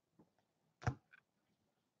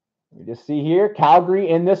 We just see here, Calgary,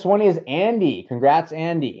 and this one is Andy. Congrats,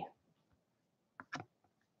 Andy.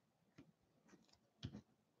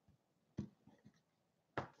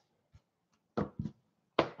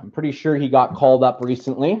 I'm pretty sure he got called up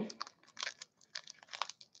recently.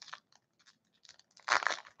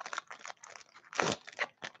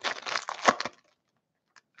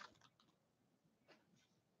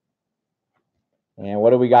 And what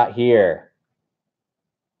do we got here?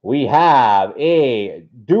 We have a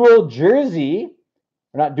dual jersey,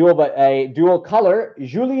 or not dual, but a dual color,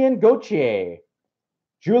 Julien Gauthier.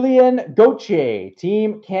 Julien Gauthier,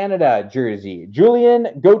 Team Canada jersey.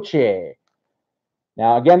 Julien Gauthier.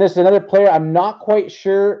 Now, again, this is another player. I'm not quite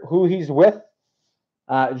sure who he's with.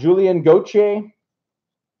 Julien Gauthier.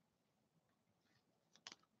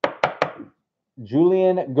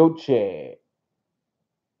 Julien Gauthier.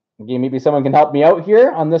 Again, maybe someone can help me out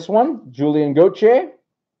here on this one. Julien Gauthier.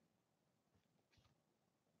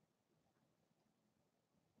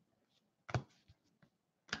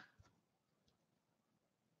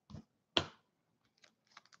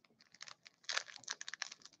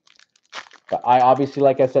 But I obviously,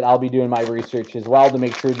 like I said, I'll be doing my research as well to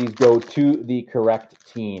make sure these go to the correct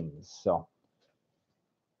teams. So,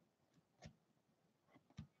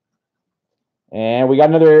 and we got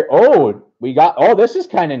another. This is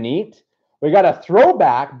kind of neat. We got a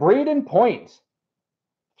throwback Braden Point.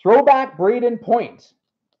 Throwback Braden Point.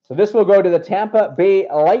 So this will go to the Tampa Bay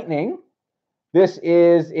Lightning. This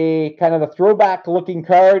is a kind of a throwback looking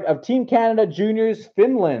card of Team Canada Juniors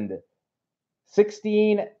Finland.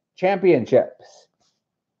 16 championships.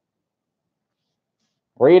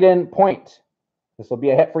 Braden Point. This will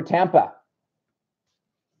be a hit for Tampa.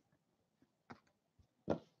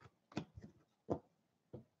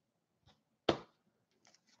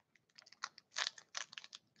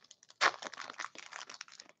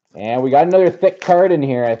 And we got another thick card in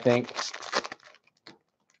here, I think.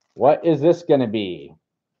 What is this going to be?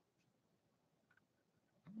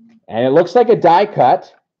 And it looks like a die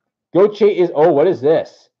cut. Goche is, oh, what is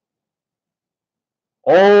this?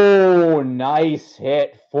 Oh, nice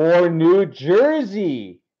hit for New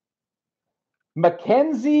Jersey.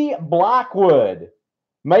 Mackenzie Blackwood.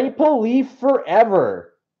 Maple Leaf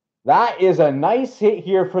forever. That is a nice hit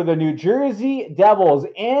here for the New Jersey Devils.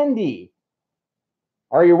 Andy,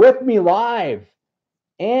 are you with me live?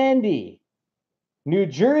 Andy, New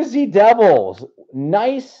Jersey Devils.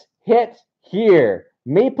 Nice hit here.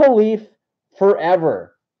 Maple Leaf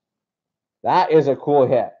forever. That is a cool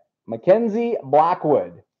hit. Mackenzie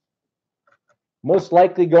Blackwood. Most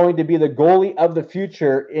likely going to be the goalie of the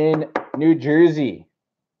future in New Jersey.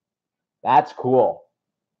 That's cool.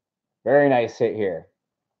 Very nice hit here.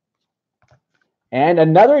 And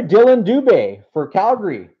another Dylan Dubé for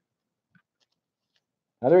Calgary.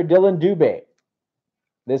 Another Dylan Dubé.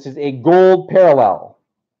 This is a gold parallel.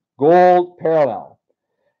 Gold parallel.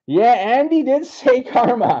 Yeah, Andy did say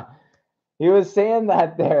karma. He was saying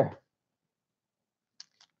that there.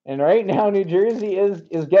 And right now, New Jersey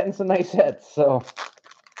is getting some nice hits. So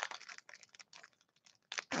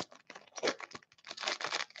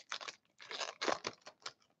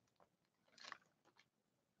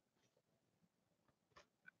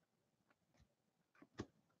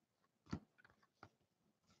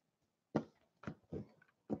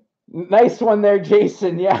nice one there,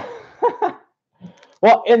 Jason. Yeah.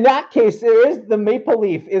 Well, in that case, there is the Maple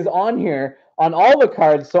Leaf is on here on all the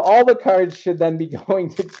cards. So all the cards should then be going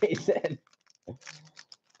to Jason.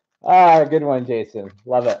 Ah, good one, Jason.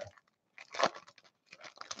 Love it.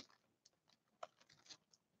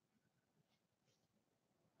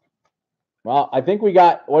 Well, I think we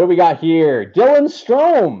got, what do we got here? Dylan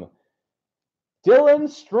Strome. Dylan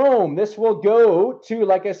Strome. This will go to,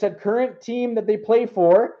 like I said, current team that they play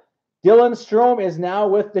for. Dylan Strome is now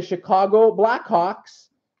with the Chicago Blackhawks.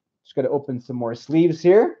 Just got to open some more sleeves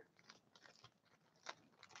here.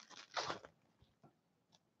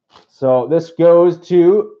 So this goes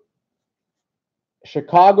to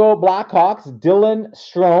Chicago Blackhawks, Dylan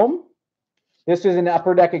Strome. This is an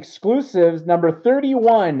Upper Deck Exclusives, number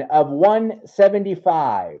 31 of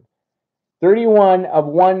 175. 31 of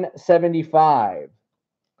 175.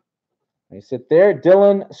 I sit there,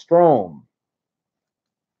 Dylan Strome.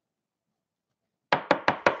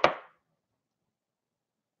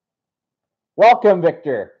 Welcome,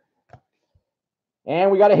 Victor.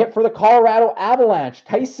 And we got a hit for the Colorado Avalanche,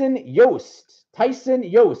 Tyson Yost. Tyson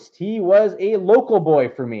Yost. He was a local boy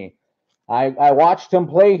for me. I watched him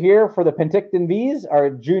play here for the Penticton Bees,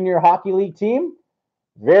 our junior hockey league team.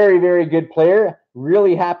 Very, very good player.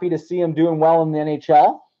 Really happy to see him doing well in the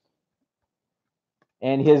NHL.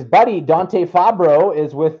 And his buddy, Dante Fabro,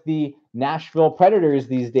 is with the Nashville Predators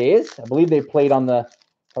these days. I believe they played on the,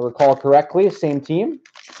 if I recall correctly, same team.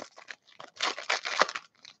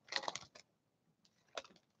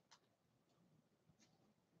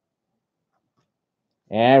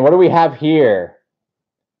 And what do we have here?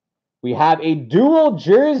 We have a dual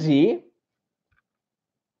jersey.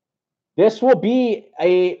 This will be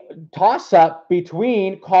a toss-up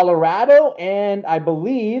between Colorado and, I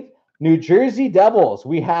believe, New Jersey Devils.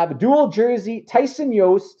 We have dual jersey, Tyson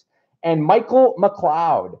Yost and Michael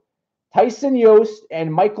McLeod. Tyson Yost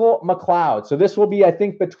and Michael McLeod. So this will be, I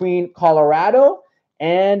think, between Colorado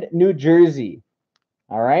and New Jersey.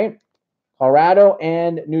 All right? Colorado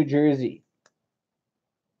and New Jersey.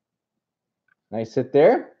 Nice hit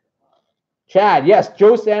there. Chad, yes,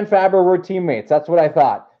 Jost and Faber were teammates. That's what I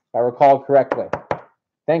thought, if I recall correctly.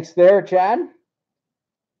 Thanks there, Chad.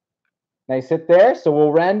 Nice hit there. So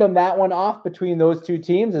we'll random that one off between those two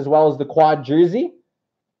teams as well as the quad jersey.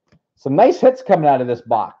 Some nice hits coming out of this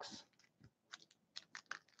box.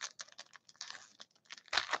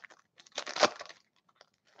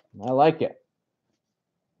 I like it.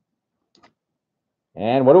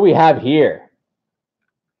 And what do we have here?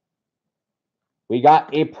 We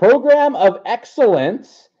got a program of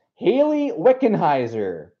excellence, Haley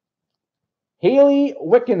Wickenheiser. Haley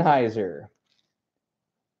Wickenheiser.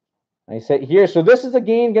 I said here, so this is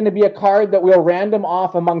again going to be a card that we'll random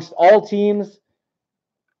off amongst all teams.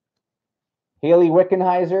 Haley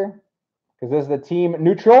Wickenheiser, because this is the team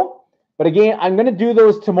neutral. But again, I'm going to do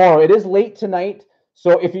those tomorrow. It is late tonight,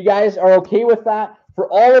 so if you guys are okay with that,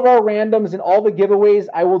 for all of our randoms and all the giveaways,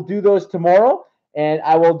 I will do those tomorrow. And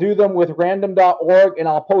I will do them with random.org, and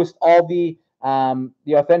I'll post all the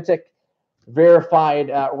authentic, verified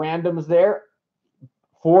randoms there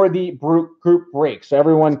for the group break, so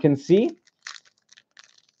everyone can see.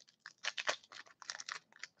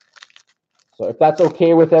 So if that's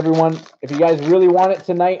okay with everyone, if you guys really want it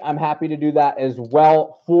tonight, I'm happy to do that as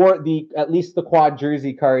well for the at least the quad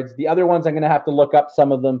jersey cards. The other ones, I'm going to have to look up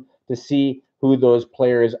some of them to see who those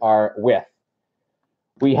players are with.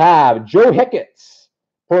 We have Joe Hickett's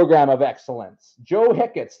Program of Excellence. Joe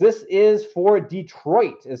Hickett's. This is for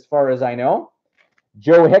Detroit, as far as I know.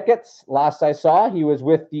 Joe Hickett's, last I saw, he was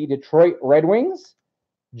with the Detroit Red Wings.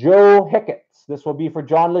 Joe Hickett's. This will be for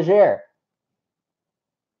John Leger.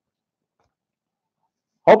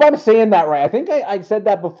 Hope I'm saying that right. I think I said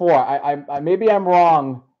that before. I maybe I'm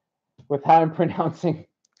wrong with how I'm pronouncing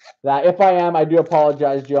that. If I am, I do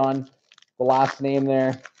apologize, John. The last name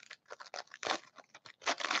there.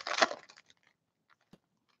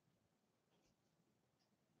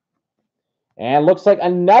 And looks like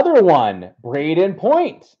another one. Braden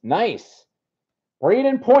Point. Nice.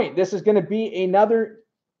 Braden Point. This is going to be another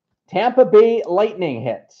Tampa Bay Lightning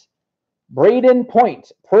hit. Braden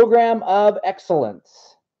Point. Program of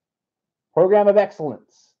Excellence. Program of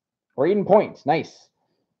Excellence. Braden Point. Nice.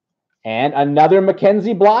 And another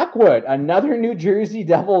Mackenzie Blackwood. Another New Jersey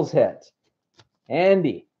Devils hit.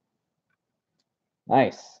 Andy.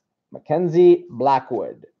 Nice. Mackenzie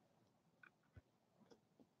Blackwood.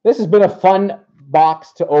 This has been a fun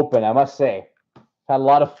box to open, I must say. Had a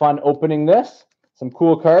lot of fun opening this. Some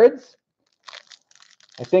cool cards.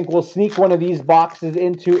 I think we'll sneak one of these boxes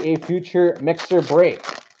into a future mixer break.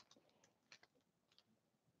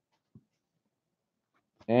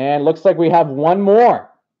 And looks like we have one more.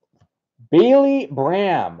 Bailey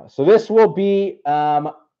Bram. So this will be,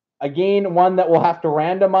 again, one that we'll have to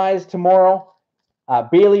randomize tomorrow.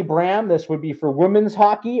 Bailey Bram. This would be for Women's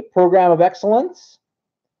Hockey Program of Excellence.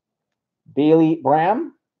 Bailey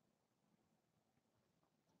Bram.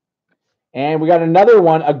 And we got another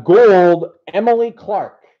one, a gold Emily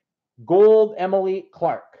Clark. Gold Emily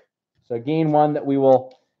Clark. So again, one that we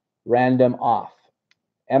will random off.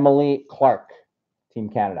 Emily Clark, Team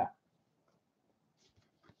Canada.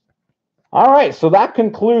 All right, so that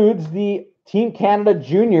concludes the Team Canada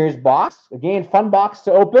Juniors box. Again, fun box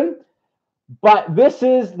to open. But this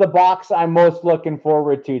is the box I'm most looking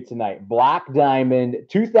forward to tonight. Black Diamond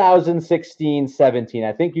 2016-17.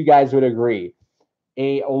 I think you guys would agree.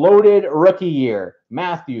 A loaded rookie year.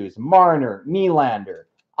 Matthews, Marner, Nylander,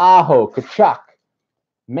 Aho, Kachuk,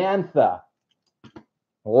 Mantha,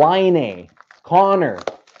 Laine, Connor.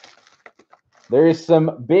 There is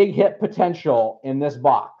some big hit potential in this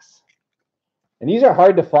box. And these are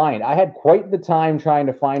hard to find. I had quite the time trying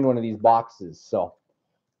to find one of these boxes. So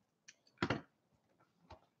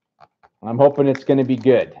I'm hoping it's going to be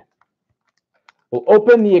good. We'll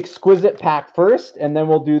open the Exquisite pack first, and then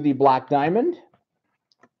we'll do the Black Diamond.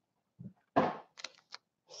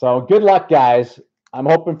 So good luck, guys. I'm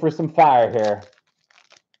hoping for some fire here.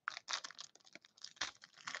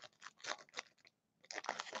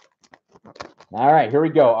 All right, here we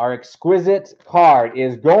go. Our Exquisite card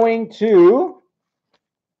is going to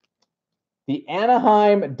the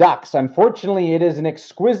Anaheim Ducks. Unfortunately, it is an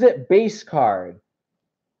Exquisite base card.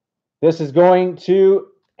 This is going to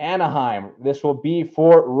Anaheim. This will be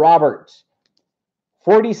for Robert.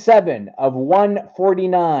 47 of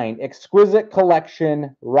 149. Exquisite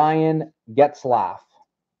Collection, Ryan Getzlaff.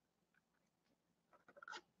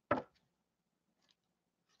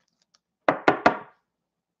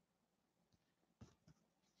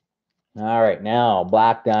 All right, now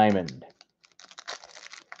Black Diamond.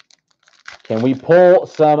 Can we pull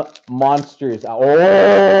some monsters?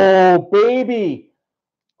 Oh, baby.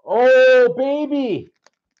 Oh, baby.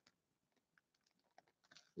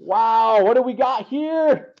 Wow, what do we got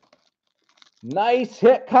here? Nice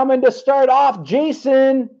hit coming to start off.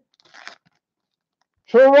 Jason.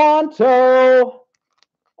 Toronto.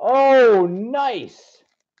 Oh, nice.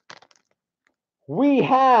 We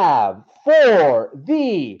have for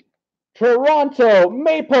the Toronto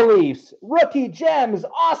Maple Leafs rookie gems,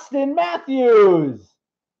 Austin Matthews.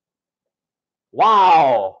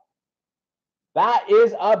 Wow. That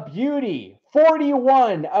is a beauty.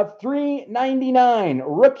 41 of 399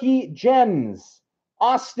 rookie gems,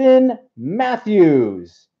 Austin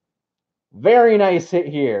Matthews. Very nice hit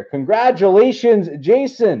here. Congratulations,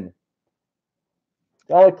 Jason.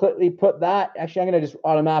 I'll quickly put that. Actually, I'm going to just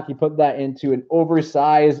automatically put that into an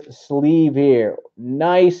oversized sleeve here.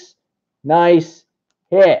 Nice, nice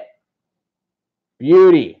hit.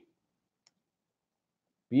 Beauty.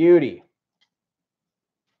 Beauty.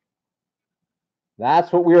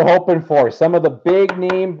 That's what we were hoping for. Some of the big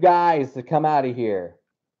name guys to come out of here.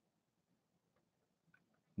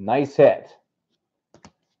 Nice hit.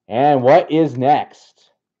 And what is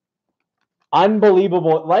next?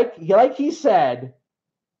 Unbelievable. Like he said,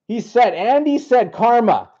 Andy said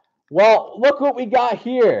karma. Well, look what we got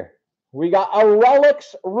here. We got a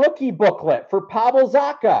Relics rookie booklet for Pavel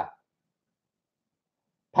Zacha.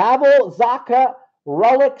 Pavel Zacha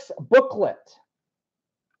Relics booklet.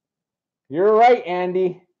 You're right,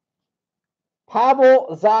 Andy.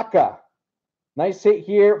 Pavel Zacha. Nice hit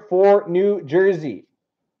here for New Jersey.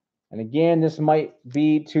 And again, this might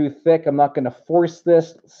be too thick. I'm not going to force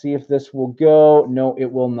this. Let's see if this will go. No, it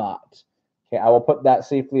will not. Okay, I will put that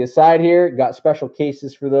safely aside here. Got special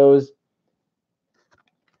cases for those.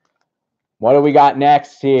 What do we got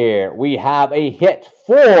next here? We have a hit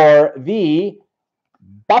for the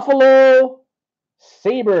Buffalo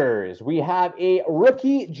Sabres. We have a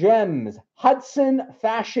Rookie Gems Hudson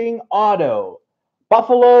Fasching Auto.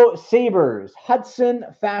 Buffalo Sabres Hudson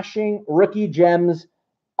Fasching Rookie Gems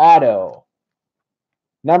Auto.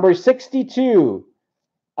 Number 62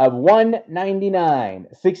 of 199.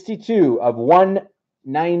 62 of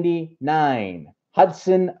 199.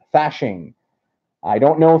 Hudson Fasching. I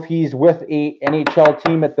don't know if he's with a NHL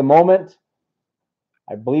team at the moment.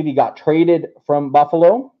 I believe he got traded from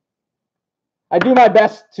Buffalo. I do my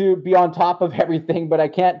best to be on top of everything, but I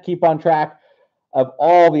can't keep on track of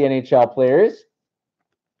all the NHL players.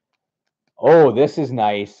 Oh, this is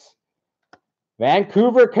nice.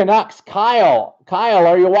 Vancouver Canucks. Kyle,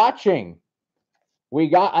 are you watching? We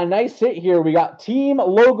got a nice hit here. We got team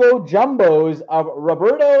logo jumbos of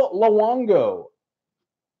Roberto Luongo.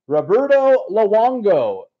 Roberto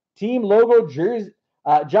Luongo. Team logo jersey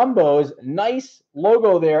jumbos. Nice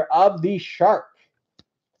logo there of the shark.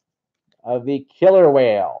 Of the killer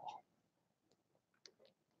whale.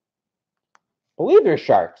 I believe they're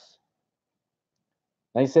sharks.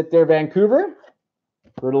 Nice hit there, Vancouver.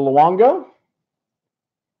 Roberto Luongo.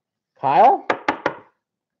 Kyle.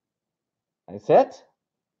 Nice hit.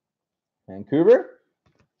 Vancouver.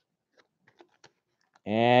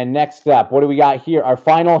 And next up, what do we got here? Our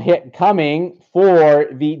final hit coming for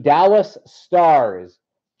the Dallas Stars.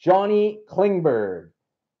 Johnny Klingberg.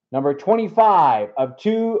 Number 25 of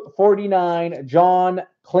 249, John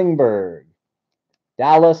Klingberg.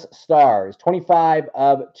 Dallas Stars. 25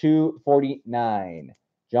 of 249,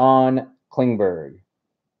 John Klingberg.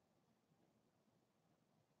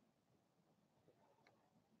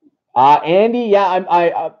 Andy,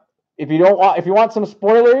 yeah, if you want some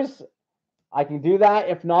spoilers, I can do that.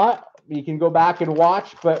 If not, you can go back and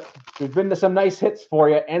watch. But there's been some nice hits for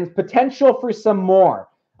you and potential for some more.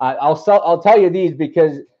 I'll tell you these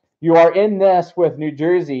because you are in this with New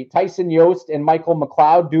Jersey. Tyson Yost and Michael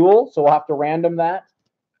McLeod duel, so we'll have to random that.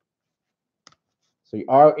 So you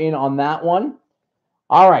are in on that one.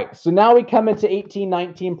 All right, so now we come into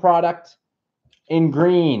 18-19 product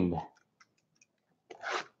Engrained.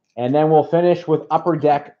 And then we'll finish with Upper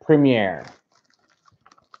Deck Premier.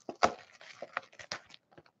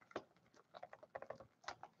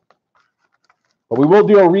 But we will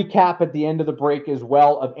do a recap at the end of the break as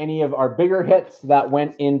well of any of our bigger hits that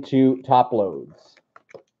went into top loads.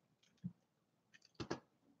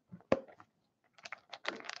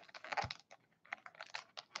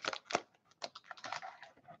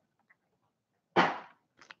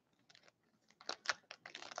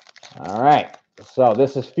 All right, so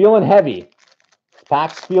this is feeling heavy. This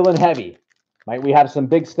pack's feeling heavy. Might we have some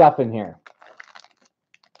big stuff in here?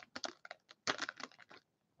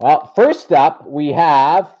 Well, first up, we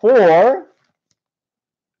have for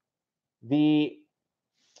the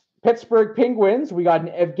Pittsburgh Penguins, we got an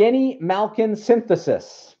Evgeny Malkin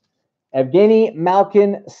synthesis. Evgeny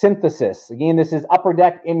Malkin synthesis. Again, this is Upper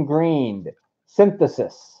Deck Engrained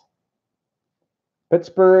synthesis.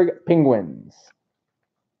 Pittsburgh Penguins.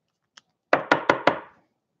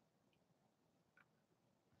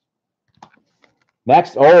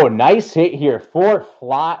 Next, oh, nice hit here for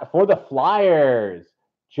the Flyers.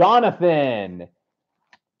 Jonathan,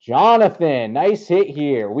 nice hit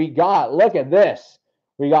here. We got, look at this.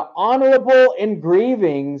 We got honorable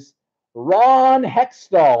engravings. Ron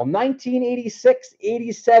Hextall,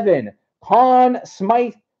 1986-87 Conn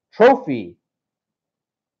Smythe Trophy.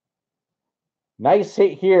 Nice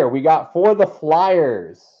hit here. We got for the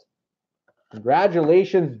Flyers.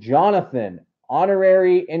 Congratulations, Jonathan.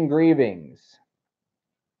 Honorary engravings.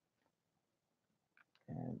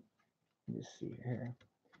 And let me see here.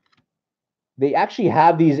 They actually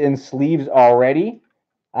have these in sleeves already.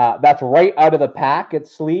 That's right out of the pack.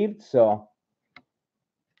 It's sleeved, so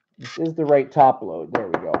this is the right top load. There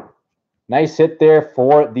we go. Nice hit there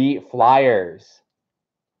for the Flyers.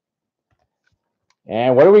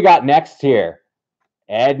 And what do we got next here?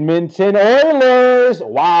 Edmonton Oilers.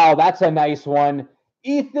 Wow, that's a nice one.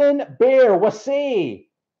 Ethan Bear, Wasay,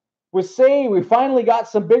 we finally got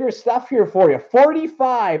some bigger stuff here for you.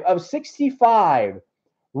 45 of 65.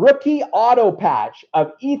 Rookie auto patch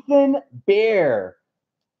of Ethan Bear.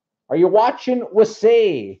 Are you watching,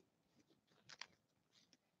 Wasay?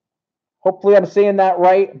 Hopefully I'm saying that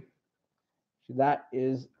right. That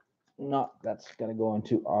is not, that's going to go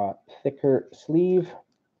into a thicker sleeve.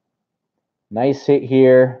 Nice hit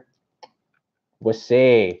here.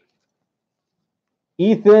 Wasay.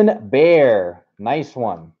 Ethan Bear. Nice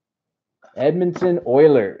one. Edmonton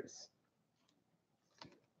Oilers.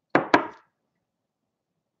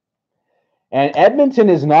 And Edmonton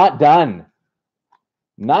is not done.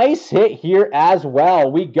 Nice hit here as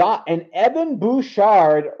well. We got an Evan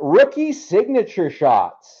Bouchard rookie signature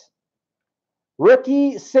shots.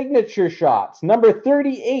 Rookie signature shots. Number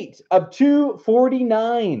 38 of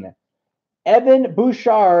 249. Evan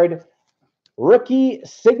Bouchard rookie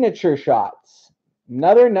signature shots.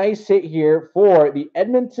 Another nice hit here for the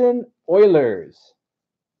Edmonton Oilers.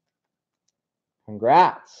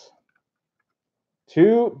 Congrats.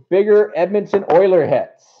 2 bigger Edmonton Oiler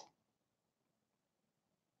hits.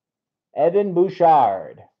 Evan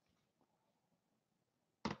Bouchard.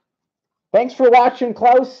 Thanks for watching,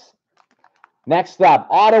 Klaus. Next up,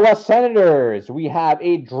 Ottawa Senators. We have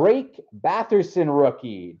a Drake Batherson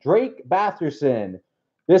rookie. Drake Batherson.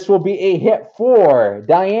 This will be a hit for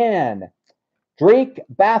Diane. Drake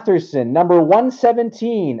Batherson, number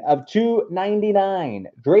 117 of 299.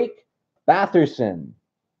 Drake Batherson.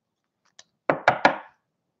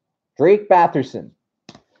 Drake Batherson.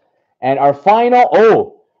 And our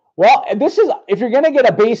final, well, this is, if you're going to get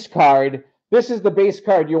a base card, this is the base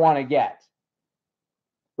card you want to get.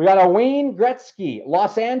 We got a Wayne Gretzky,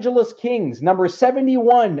 Los Angeles Kings, number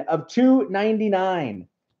 71 of 299.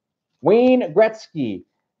 Wayne Gretzky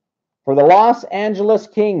for the Los Angeles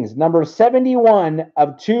Kings, number 71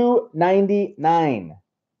 of 299.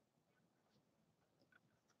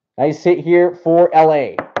 Nice hit here for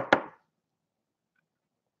LA.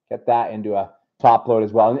 Get that into a top load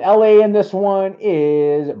as well. And LA in this one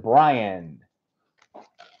is Brian.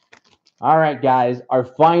 All right, guys, our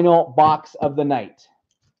final box of the night.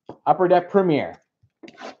 Upper Deck Premier.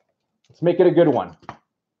 Let's make it a good one.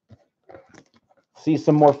 See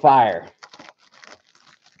some more fire.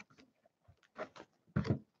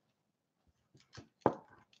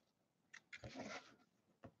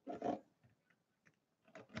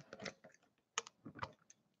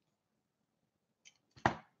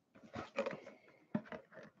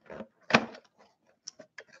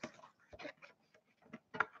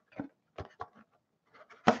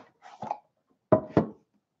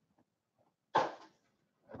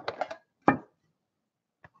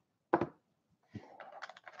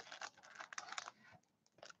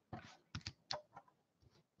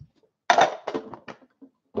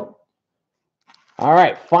 All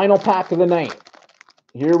right, final pack of the night.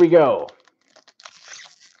 Here we go.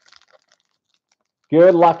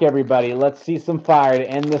 Good luck, everybody. Let's see some fire to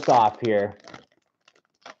end this off here.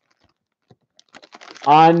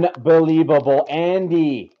 Unbelievable.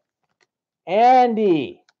 Andy,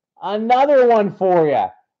 another one for you.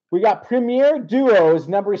 We got Premier Duos,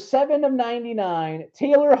 number 7 of 99,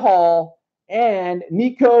 Taylor Hall and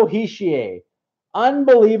Nico Hischier.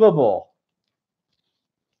 Unbelievable.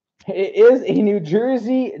 It is a New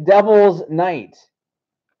Jersey Devils night.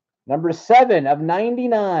 Number 7 of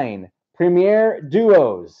 99, Premier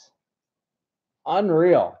Duos.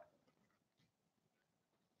 Unreal.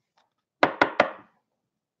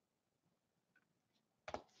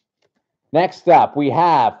 Next up, we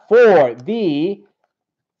have for the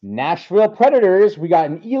Nashville Predators, we got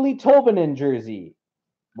an Eeli Tolvanen jersey.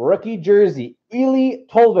 Rookie jersey, Eeli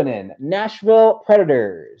Tolvanen, Nashville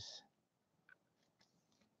Predators.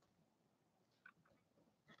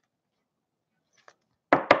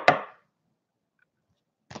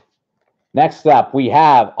 Next up, we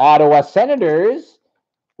have Ottawa Senators.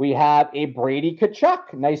 We have a Brady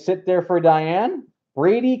Tkachuk. Nice hit there for Diane.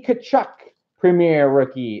 Brady Tkachuk, Premier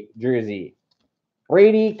rookie jersey.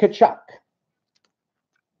 Brady Tkachuk.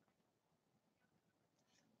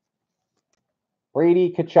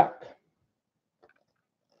 Brady Tkachuk.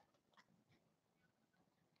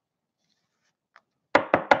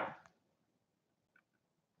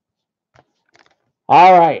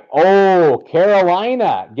 All right. Oh,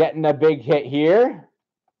 Carolina getting a big hit here.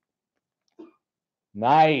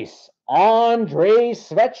 Nice. Andrei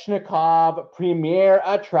Svechnikov, Premier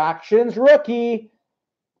Attractions rookie.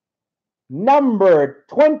 Number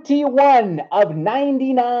 21 of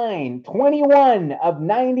 99. 21 of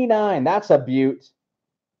 99. That's a beaut.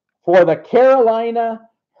 For the Carolina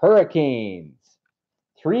Hurricanes.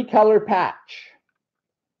 3-color patch.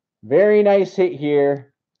 Very nice hit here.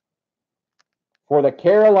 For the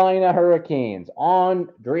Carolina Hurricanes,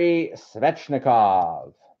 Andrei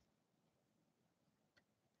Svechnikov.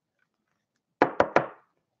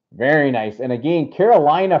 Very nice. And again,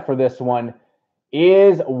 Carolina for this one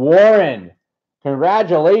is Warren.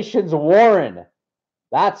 Congratulations, Warren.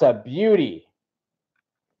 That's a beauty.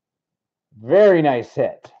 Very nice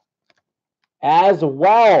hit. As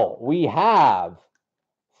well, we have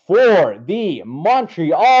for the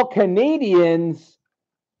Montreal Canadiens,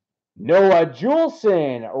 Noah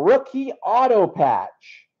Juleson, rookie auto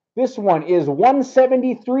patch. This one is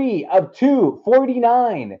 173 of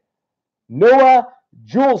 249. Noah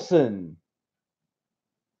Juleson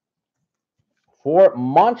for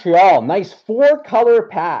Montreal. Nice four-color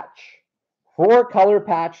patch. Four-color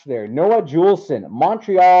patch there. Noah Juleson,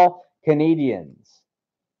 Montreal Canadiens.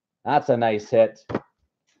 That's a nice hit.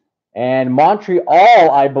 And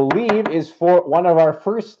Montreal, I believe, is for one of our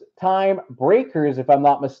first-time breakers, if I'm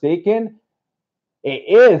not mistaken. It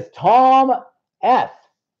is Tom F.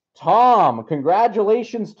 Tom,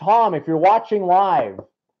 congratulations, Tom, if you're watching live.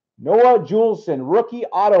 Noah Juleson, rookie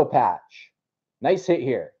auto patch. Nice hit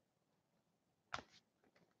here.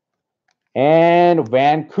 And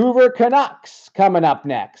Vancouver Canucks coming up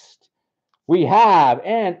next. We have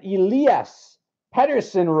an Elias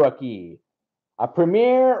Pettersson rookie. A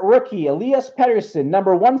premier rookie, Elias Pettersson,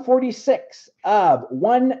 number 146 of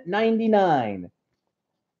 199.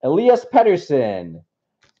 Elias Pettersson,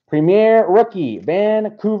 premier rookie,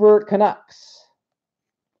 Vancouver Canucks.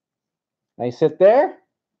 Nice hit there.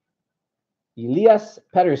 Elias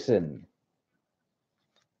Pettersson.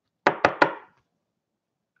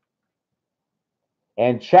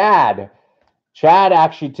 And Chad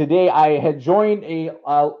actually today, I had joined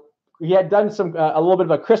he had done a little bit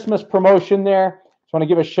of a Christmas promotion there. Just want to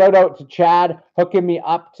give a shout out to Chad hooking me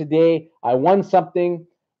up today. I won something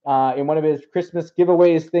in one of his Christmas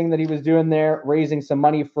giveaways thing that he was doing there, raising some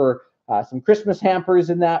money for some Christmas hampers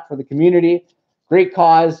in that for the community. Great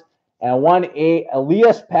cause. And I won a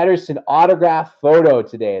Elias Pettersson autograph photo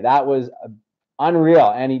today. That was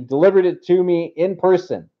unreal. And he delivered it to me in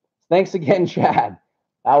person. Thanks again, Chad.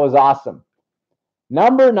 That was awesome.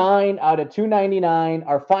 Number 9 out of 299,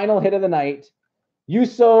 our final hit of the night,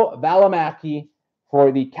 Juuso Välimäki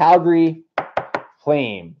for the Calgary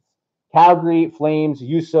Flames. Calgary Flames,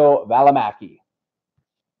 Juuso Välimäki.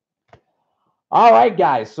 All right,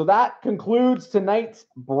 guys. So that concludes tonight's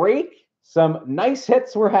break. Some nice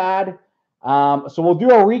hits were had. So we'll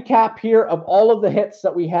do a recap here of all of the hits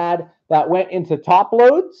that we had that went into top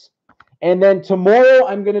loads. And then tomorrow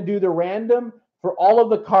I'm going to do the random for all of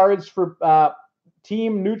the cards for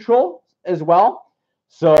team neutral as well.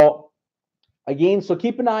 So again, so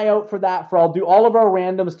keep an eye out for that. I'll do all of our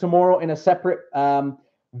randoms tomorrow in a separate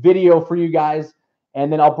video for you guys.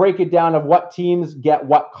 And then I'll break it down of what teams get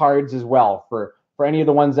what cards as well for any of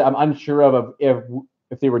the ones that I'm unsure of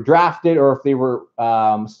if they were drafted or if they were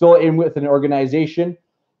still in with an organization.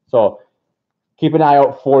 So keep an eye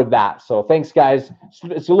out for that. So thanks, guys.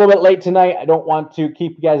 It's a little bit late tonight. I don't want to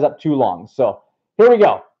keep you guys up too long. So here we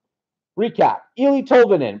go. Recap. Eeli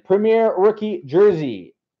Tolvanen, premier rookie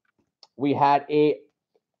jersey. We had a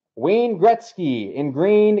Wayne Gretzky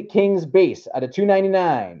Engrained Kings base at a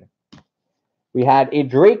 $2.99. We had a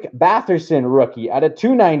Drake Batherson rookie at a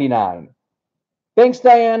 $2.99. Thanks,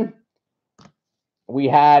 Diane. We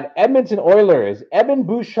had Edmonton Oilers, Evan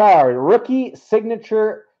Bouchard, rookie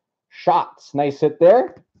signature shots. Nice hit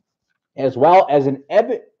there. As well as an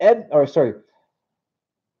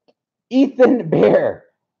Ethan Bear.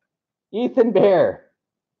 Ethan Bear.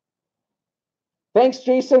 Thanks,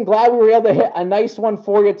 Jason. Glad we were able to hit a nice one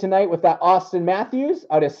for you tonight with that Austin Matthews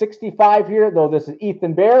out of 65 here, though this is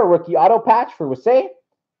Ethan Bear, rookie auto patch for Wasay.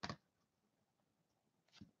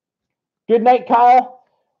 Good night, Kyle.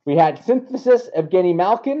 We had Synthesis Evgeny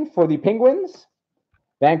Malkin for the Penguins.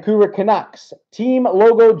 Vancouver Canucks, team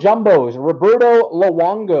logo jumbos, Roberto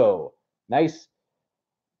Luongo. Nice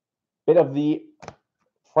bit of the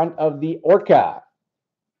front of the Orca.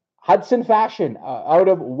 Hudson Fashion out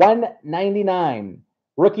of 199.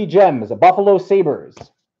 Rookie gems, Buffalo Sabres.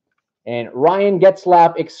 And Ryan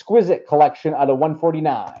Getzlaf Exquisite Collection out of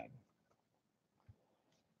 149.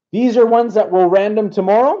 These are ones that will random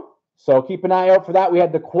tomorrow. So keep an eye out for that. We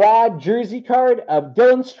had the quad jersey card of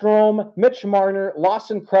Dylan Strome, Mitch Marner,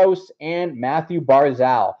 Lawson Krause, and Matthew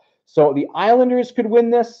Barzal. So the Islanders could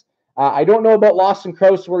win this. I don't know about Lawson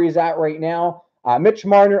Krause where he's at right now. Mitch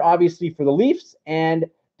Marner, obviously, for the Leafs, and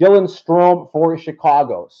Dylan Strome for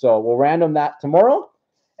Chicago. So we'll random that tomorrow,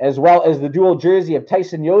 as well as the dual jersey of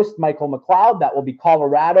Tyson Yost, Michael McLeod. That will be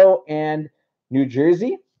Colorado and New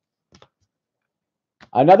Jersey.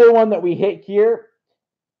 Another one that we hit here.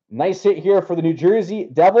 Nice hit here for the New Jersey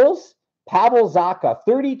Devils. Pavel Zacha,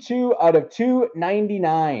 32 out of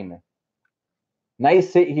 299.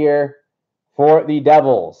 Nice hit here for the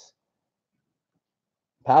Devils.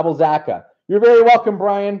 Pavel Zacha. You're very welcome,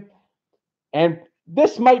 Brian. And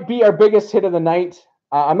this might be our biggest hit of the night.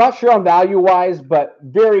 I'm not sure on value-wise, but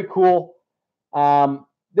very cool.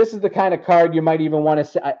 This is the kind of card you might even want to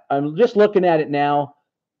see. I'm just looking at it now,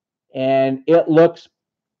 and it looks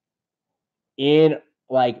in,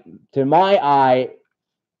 like, to my eye,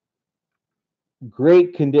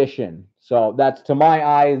 great condition. So that's, to my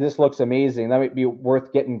eye, this looks amazing. That might be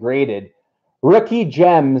worth getting graded. Rookie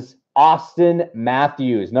Gems, Austin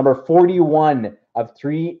Matthews, number 41 of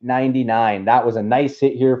 399. That was a nice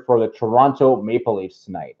hit here for the Toronto Maple Leafs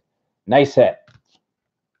tonight. Nice hit.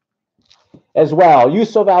 As well,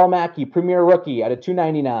 Yusuf Alamaki, Premier Rookie out of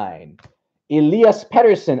 299. Elias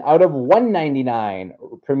Pettersson out of 199,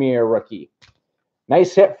 Premier Rookie.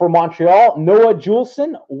 Nice hit for Montreal. Noah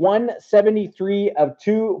Juleson, 173 of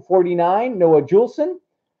 249. Noah Juleson,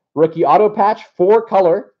 rookie auto patch,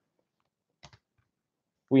 4-color.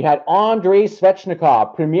 We had Andrei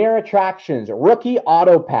Svechnikov, Premier Attractions, rookie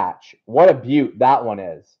auto patch. What a beaut that one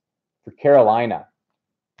is for Carolina.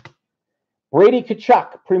 Brady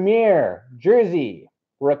Tkachuk, Premier Jersey,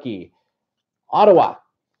 rookie. Ottawa,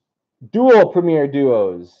 dual Premier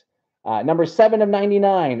duos. Number 7 of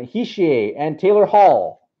 99, Hischier and Taylor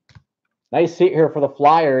Hall. Nice hit here for the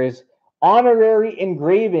Flyers. Honorary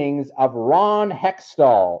engravings of Ron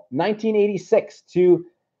Hextall, 1986 to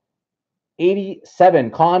 87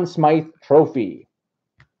 Conn Smythe Trophy.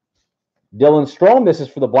 Dylan Strome, this is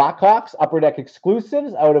for the Blackhawks. Upper Deck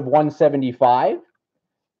exclusives out of 175.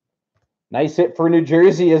 Nice hit for New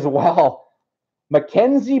Jersey as well.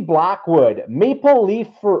 Mackenzie Blackwood, Maple Leaf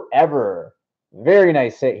Forever. Very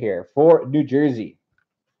nice hit here for New Jersey.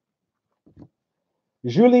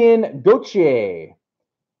 Julien Gauthier.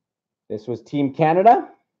 This was Team Canada.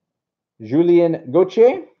 Julien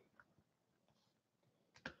Gauthier.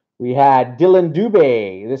 We had Dylan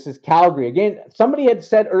Dubé. This is Calgary. Again, somebody had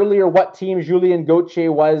said earlier what team Julien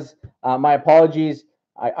Gauthier was. My apologies.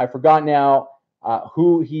 I forgot now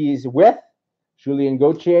who he's with. Julien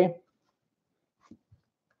Gauthier.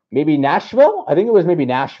 Maybe Nashville? I think it was maybe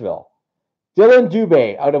Nashville. Dylan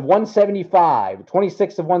Dubé out of 175,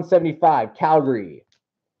 26 of 175, Calgary.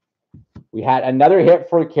 We had another hit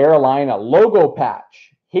for Carolina, logo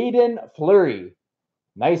patch, Hayden Fleury.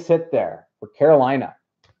 Nice hit there for Carolina.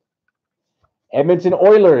 Edmonton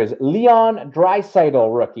Oilers, Leon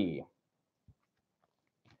Draisaitl, rookie.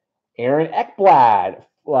 Aaron Ekblad,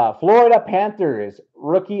 Florida Panthers,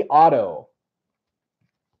 rookie auto.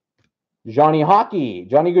 Johnny Hockey,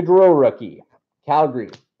 Johnny Gaudreau, rookie, Calgary.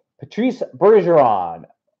 Patrice Bergeron,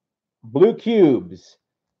 Blue Cubes,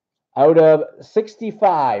 out of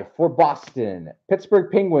 65 for Boston.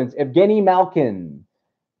 Pittsburgh Penguins, Evgeny Malkin,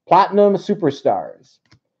 Platinum Superstars.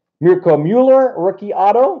 Mirko Mueller, rookie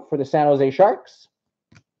auto for the San Jose Sharks.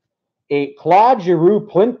 A Claude Giroux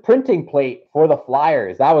printing plate for the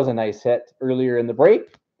Flyers. That was a nice hit earlier in the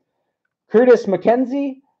break. Curtis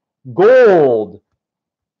McKenzie, gold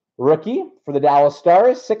rookie for the Dallas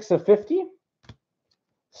Stars, 6 of 50.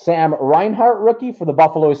 Sam Reinhart, rookie for the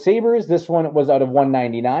Buffalo Sabres. This one was out of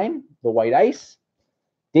 199, the white ice.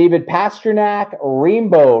 David Pastrnak,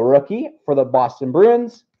 rainbow rookie for the Boston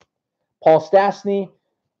Bruins. Paul Stastny,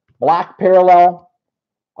 black parallel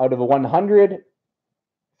out of a 100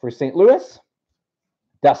 for St. Louis.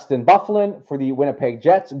 Dustin Byfuglien for the Winnipeg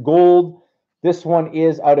Jets, gold. This one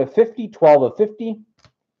is out of 50, 12 of 50.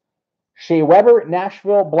 Shea Weber,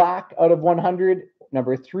 Nashville, black out of 100,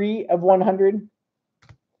 number 3 of 100.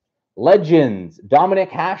 Legends, Dominic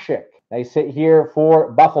Hasek. Nice hit here for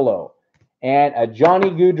Buffalo. And a Johnny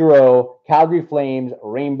Gaudreau, Calgary Flames,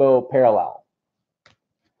 rainbow parallel.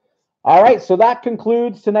 All right, so that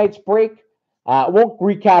concludes tonight's break. I won't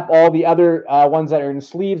recap all the other ones that are in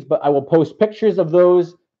sleeves, but I will post pictures of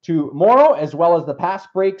those tomorrow, as well as the past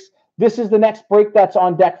breaks. This is the next break that's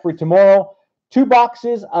on deck for tomorrow. 2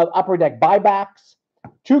 boxes of Upper Deck buybacks,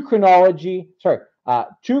 2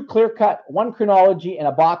 clear cut, 1 chronology, and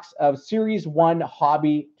a box of Series 1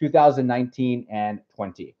 Hobby 2019 and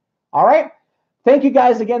 20. All right. Thank you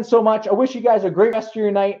guys again so much. I wish you guys a great rest of your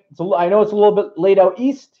night. I know it's a little bit late out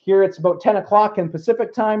east. Here it's about 10 o'clock in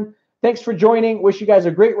Pacific time. Thanks for joining. Wish you guys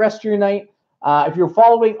a great rest of your night. If you're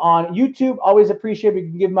following on YouTube, always appreciate if you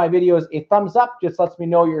can give my videos a thumbs up. Just lets me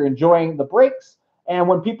know you're enjoying the breaks. And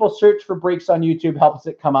when people search for breaks on YouTube, helps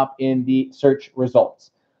it come up in the search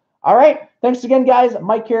results. All right. Thanks again, guys.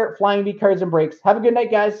 Mike here, Flying V Cards and Breaks. Have a good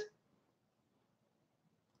night, guys.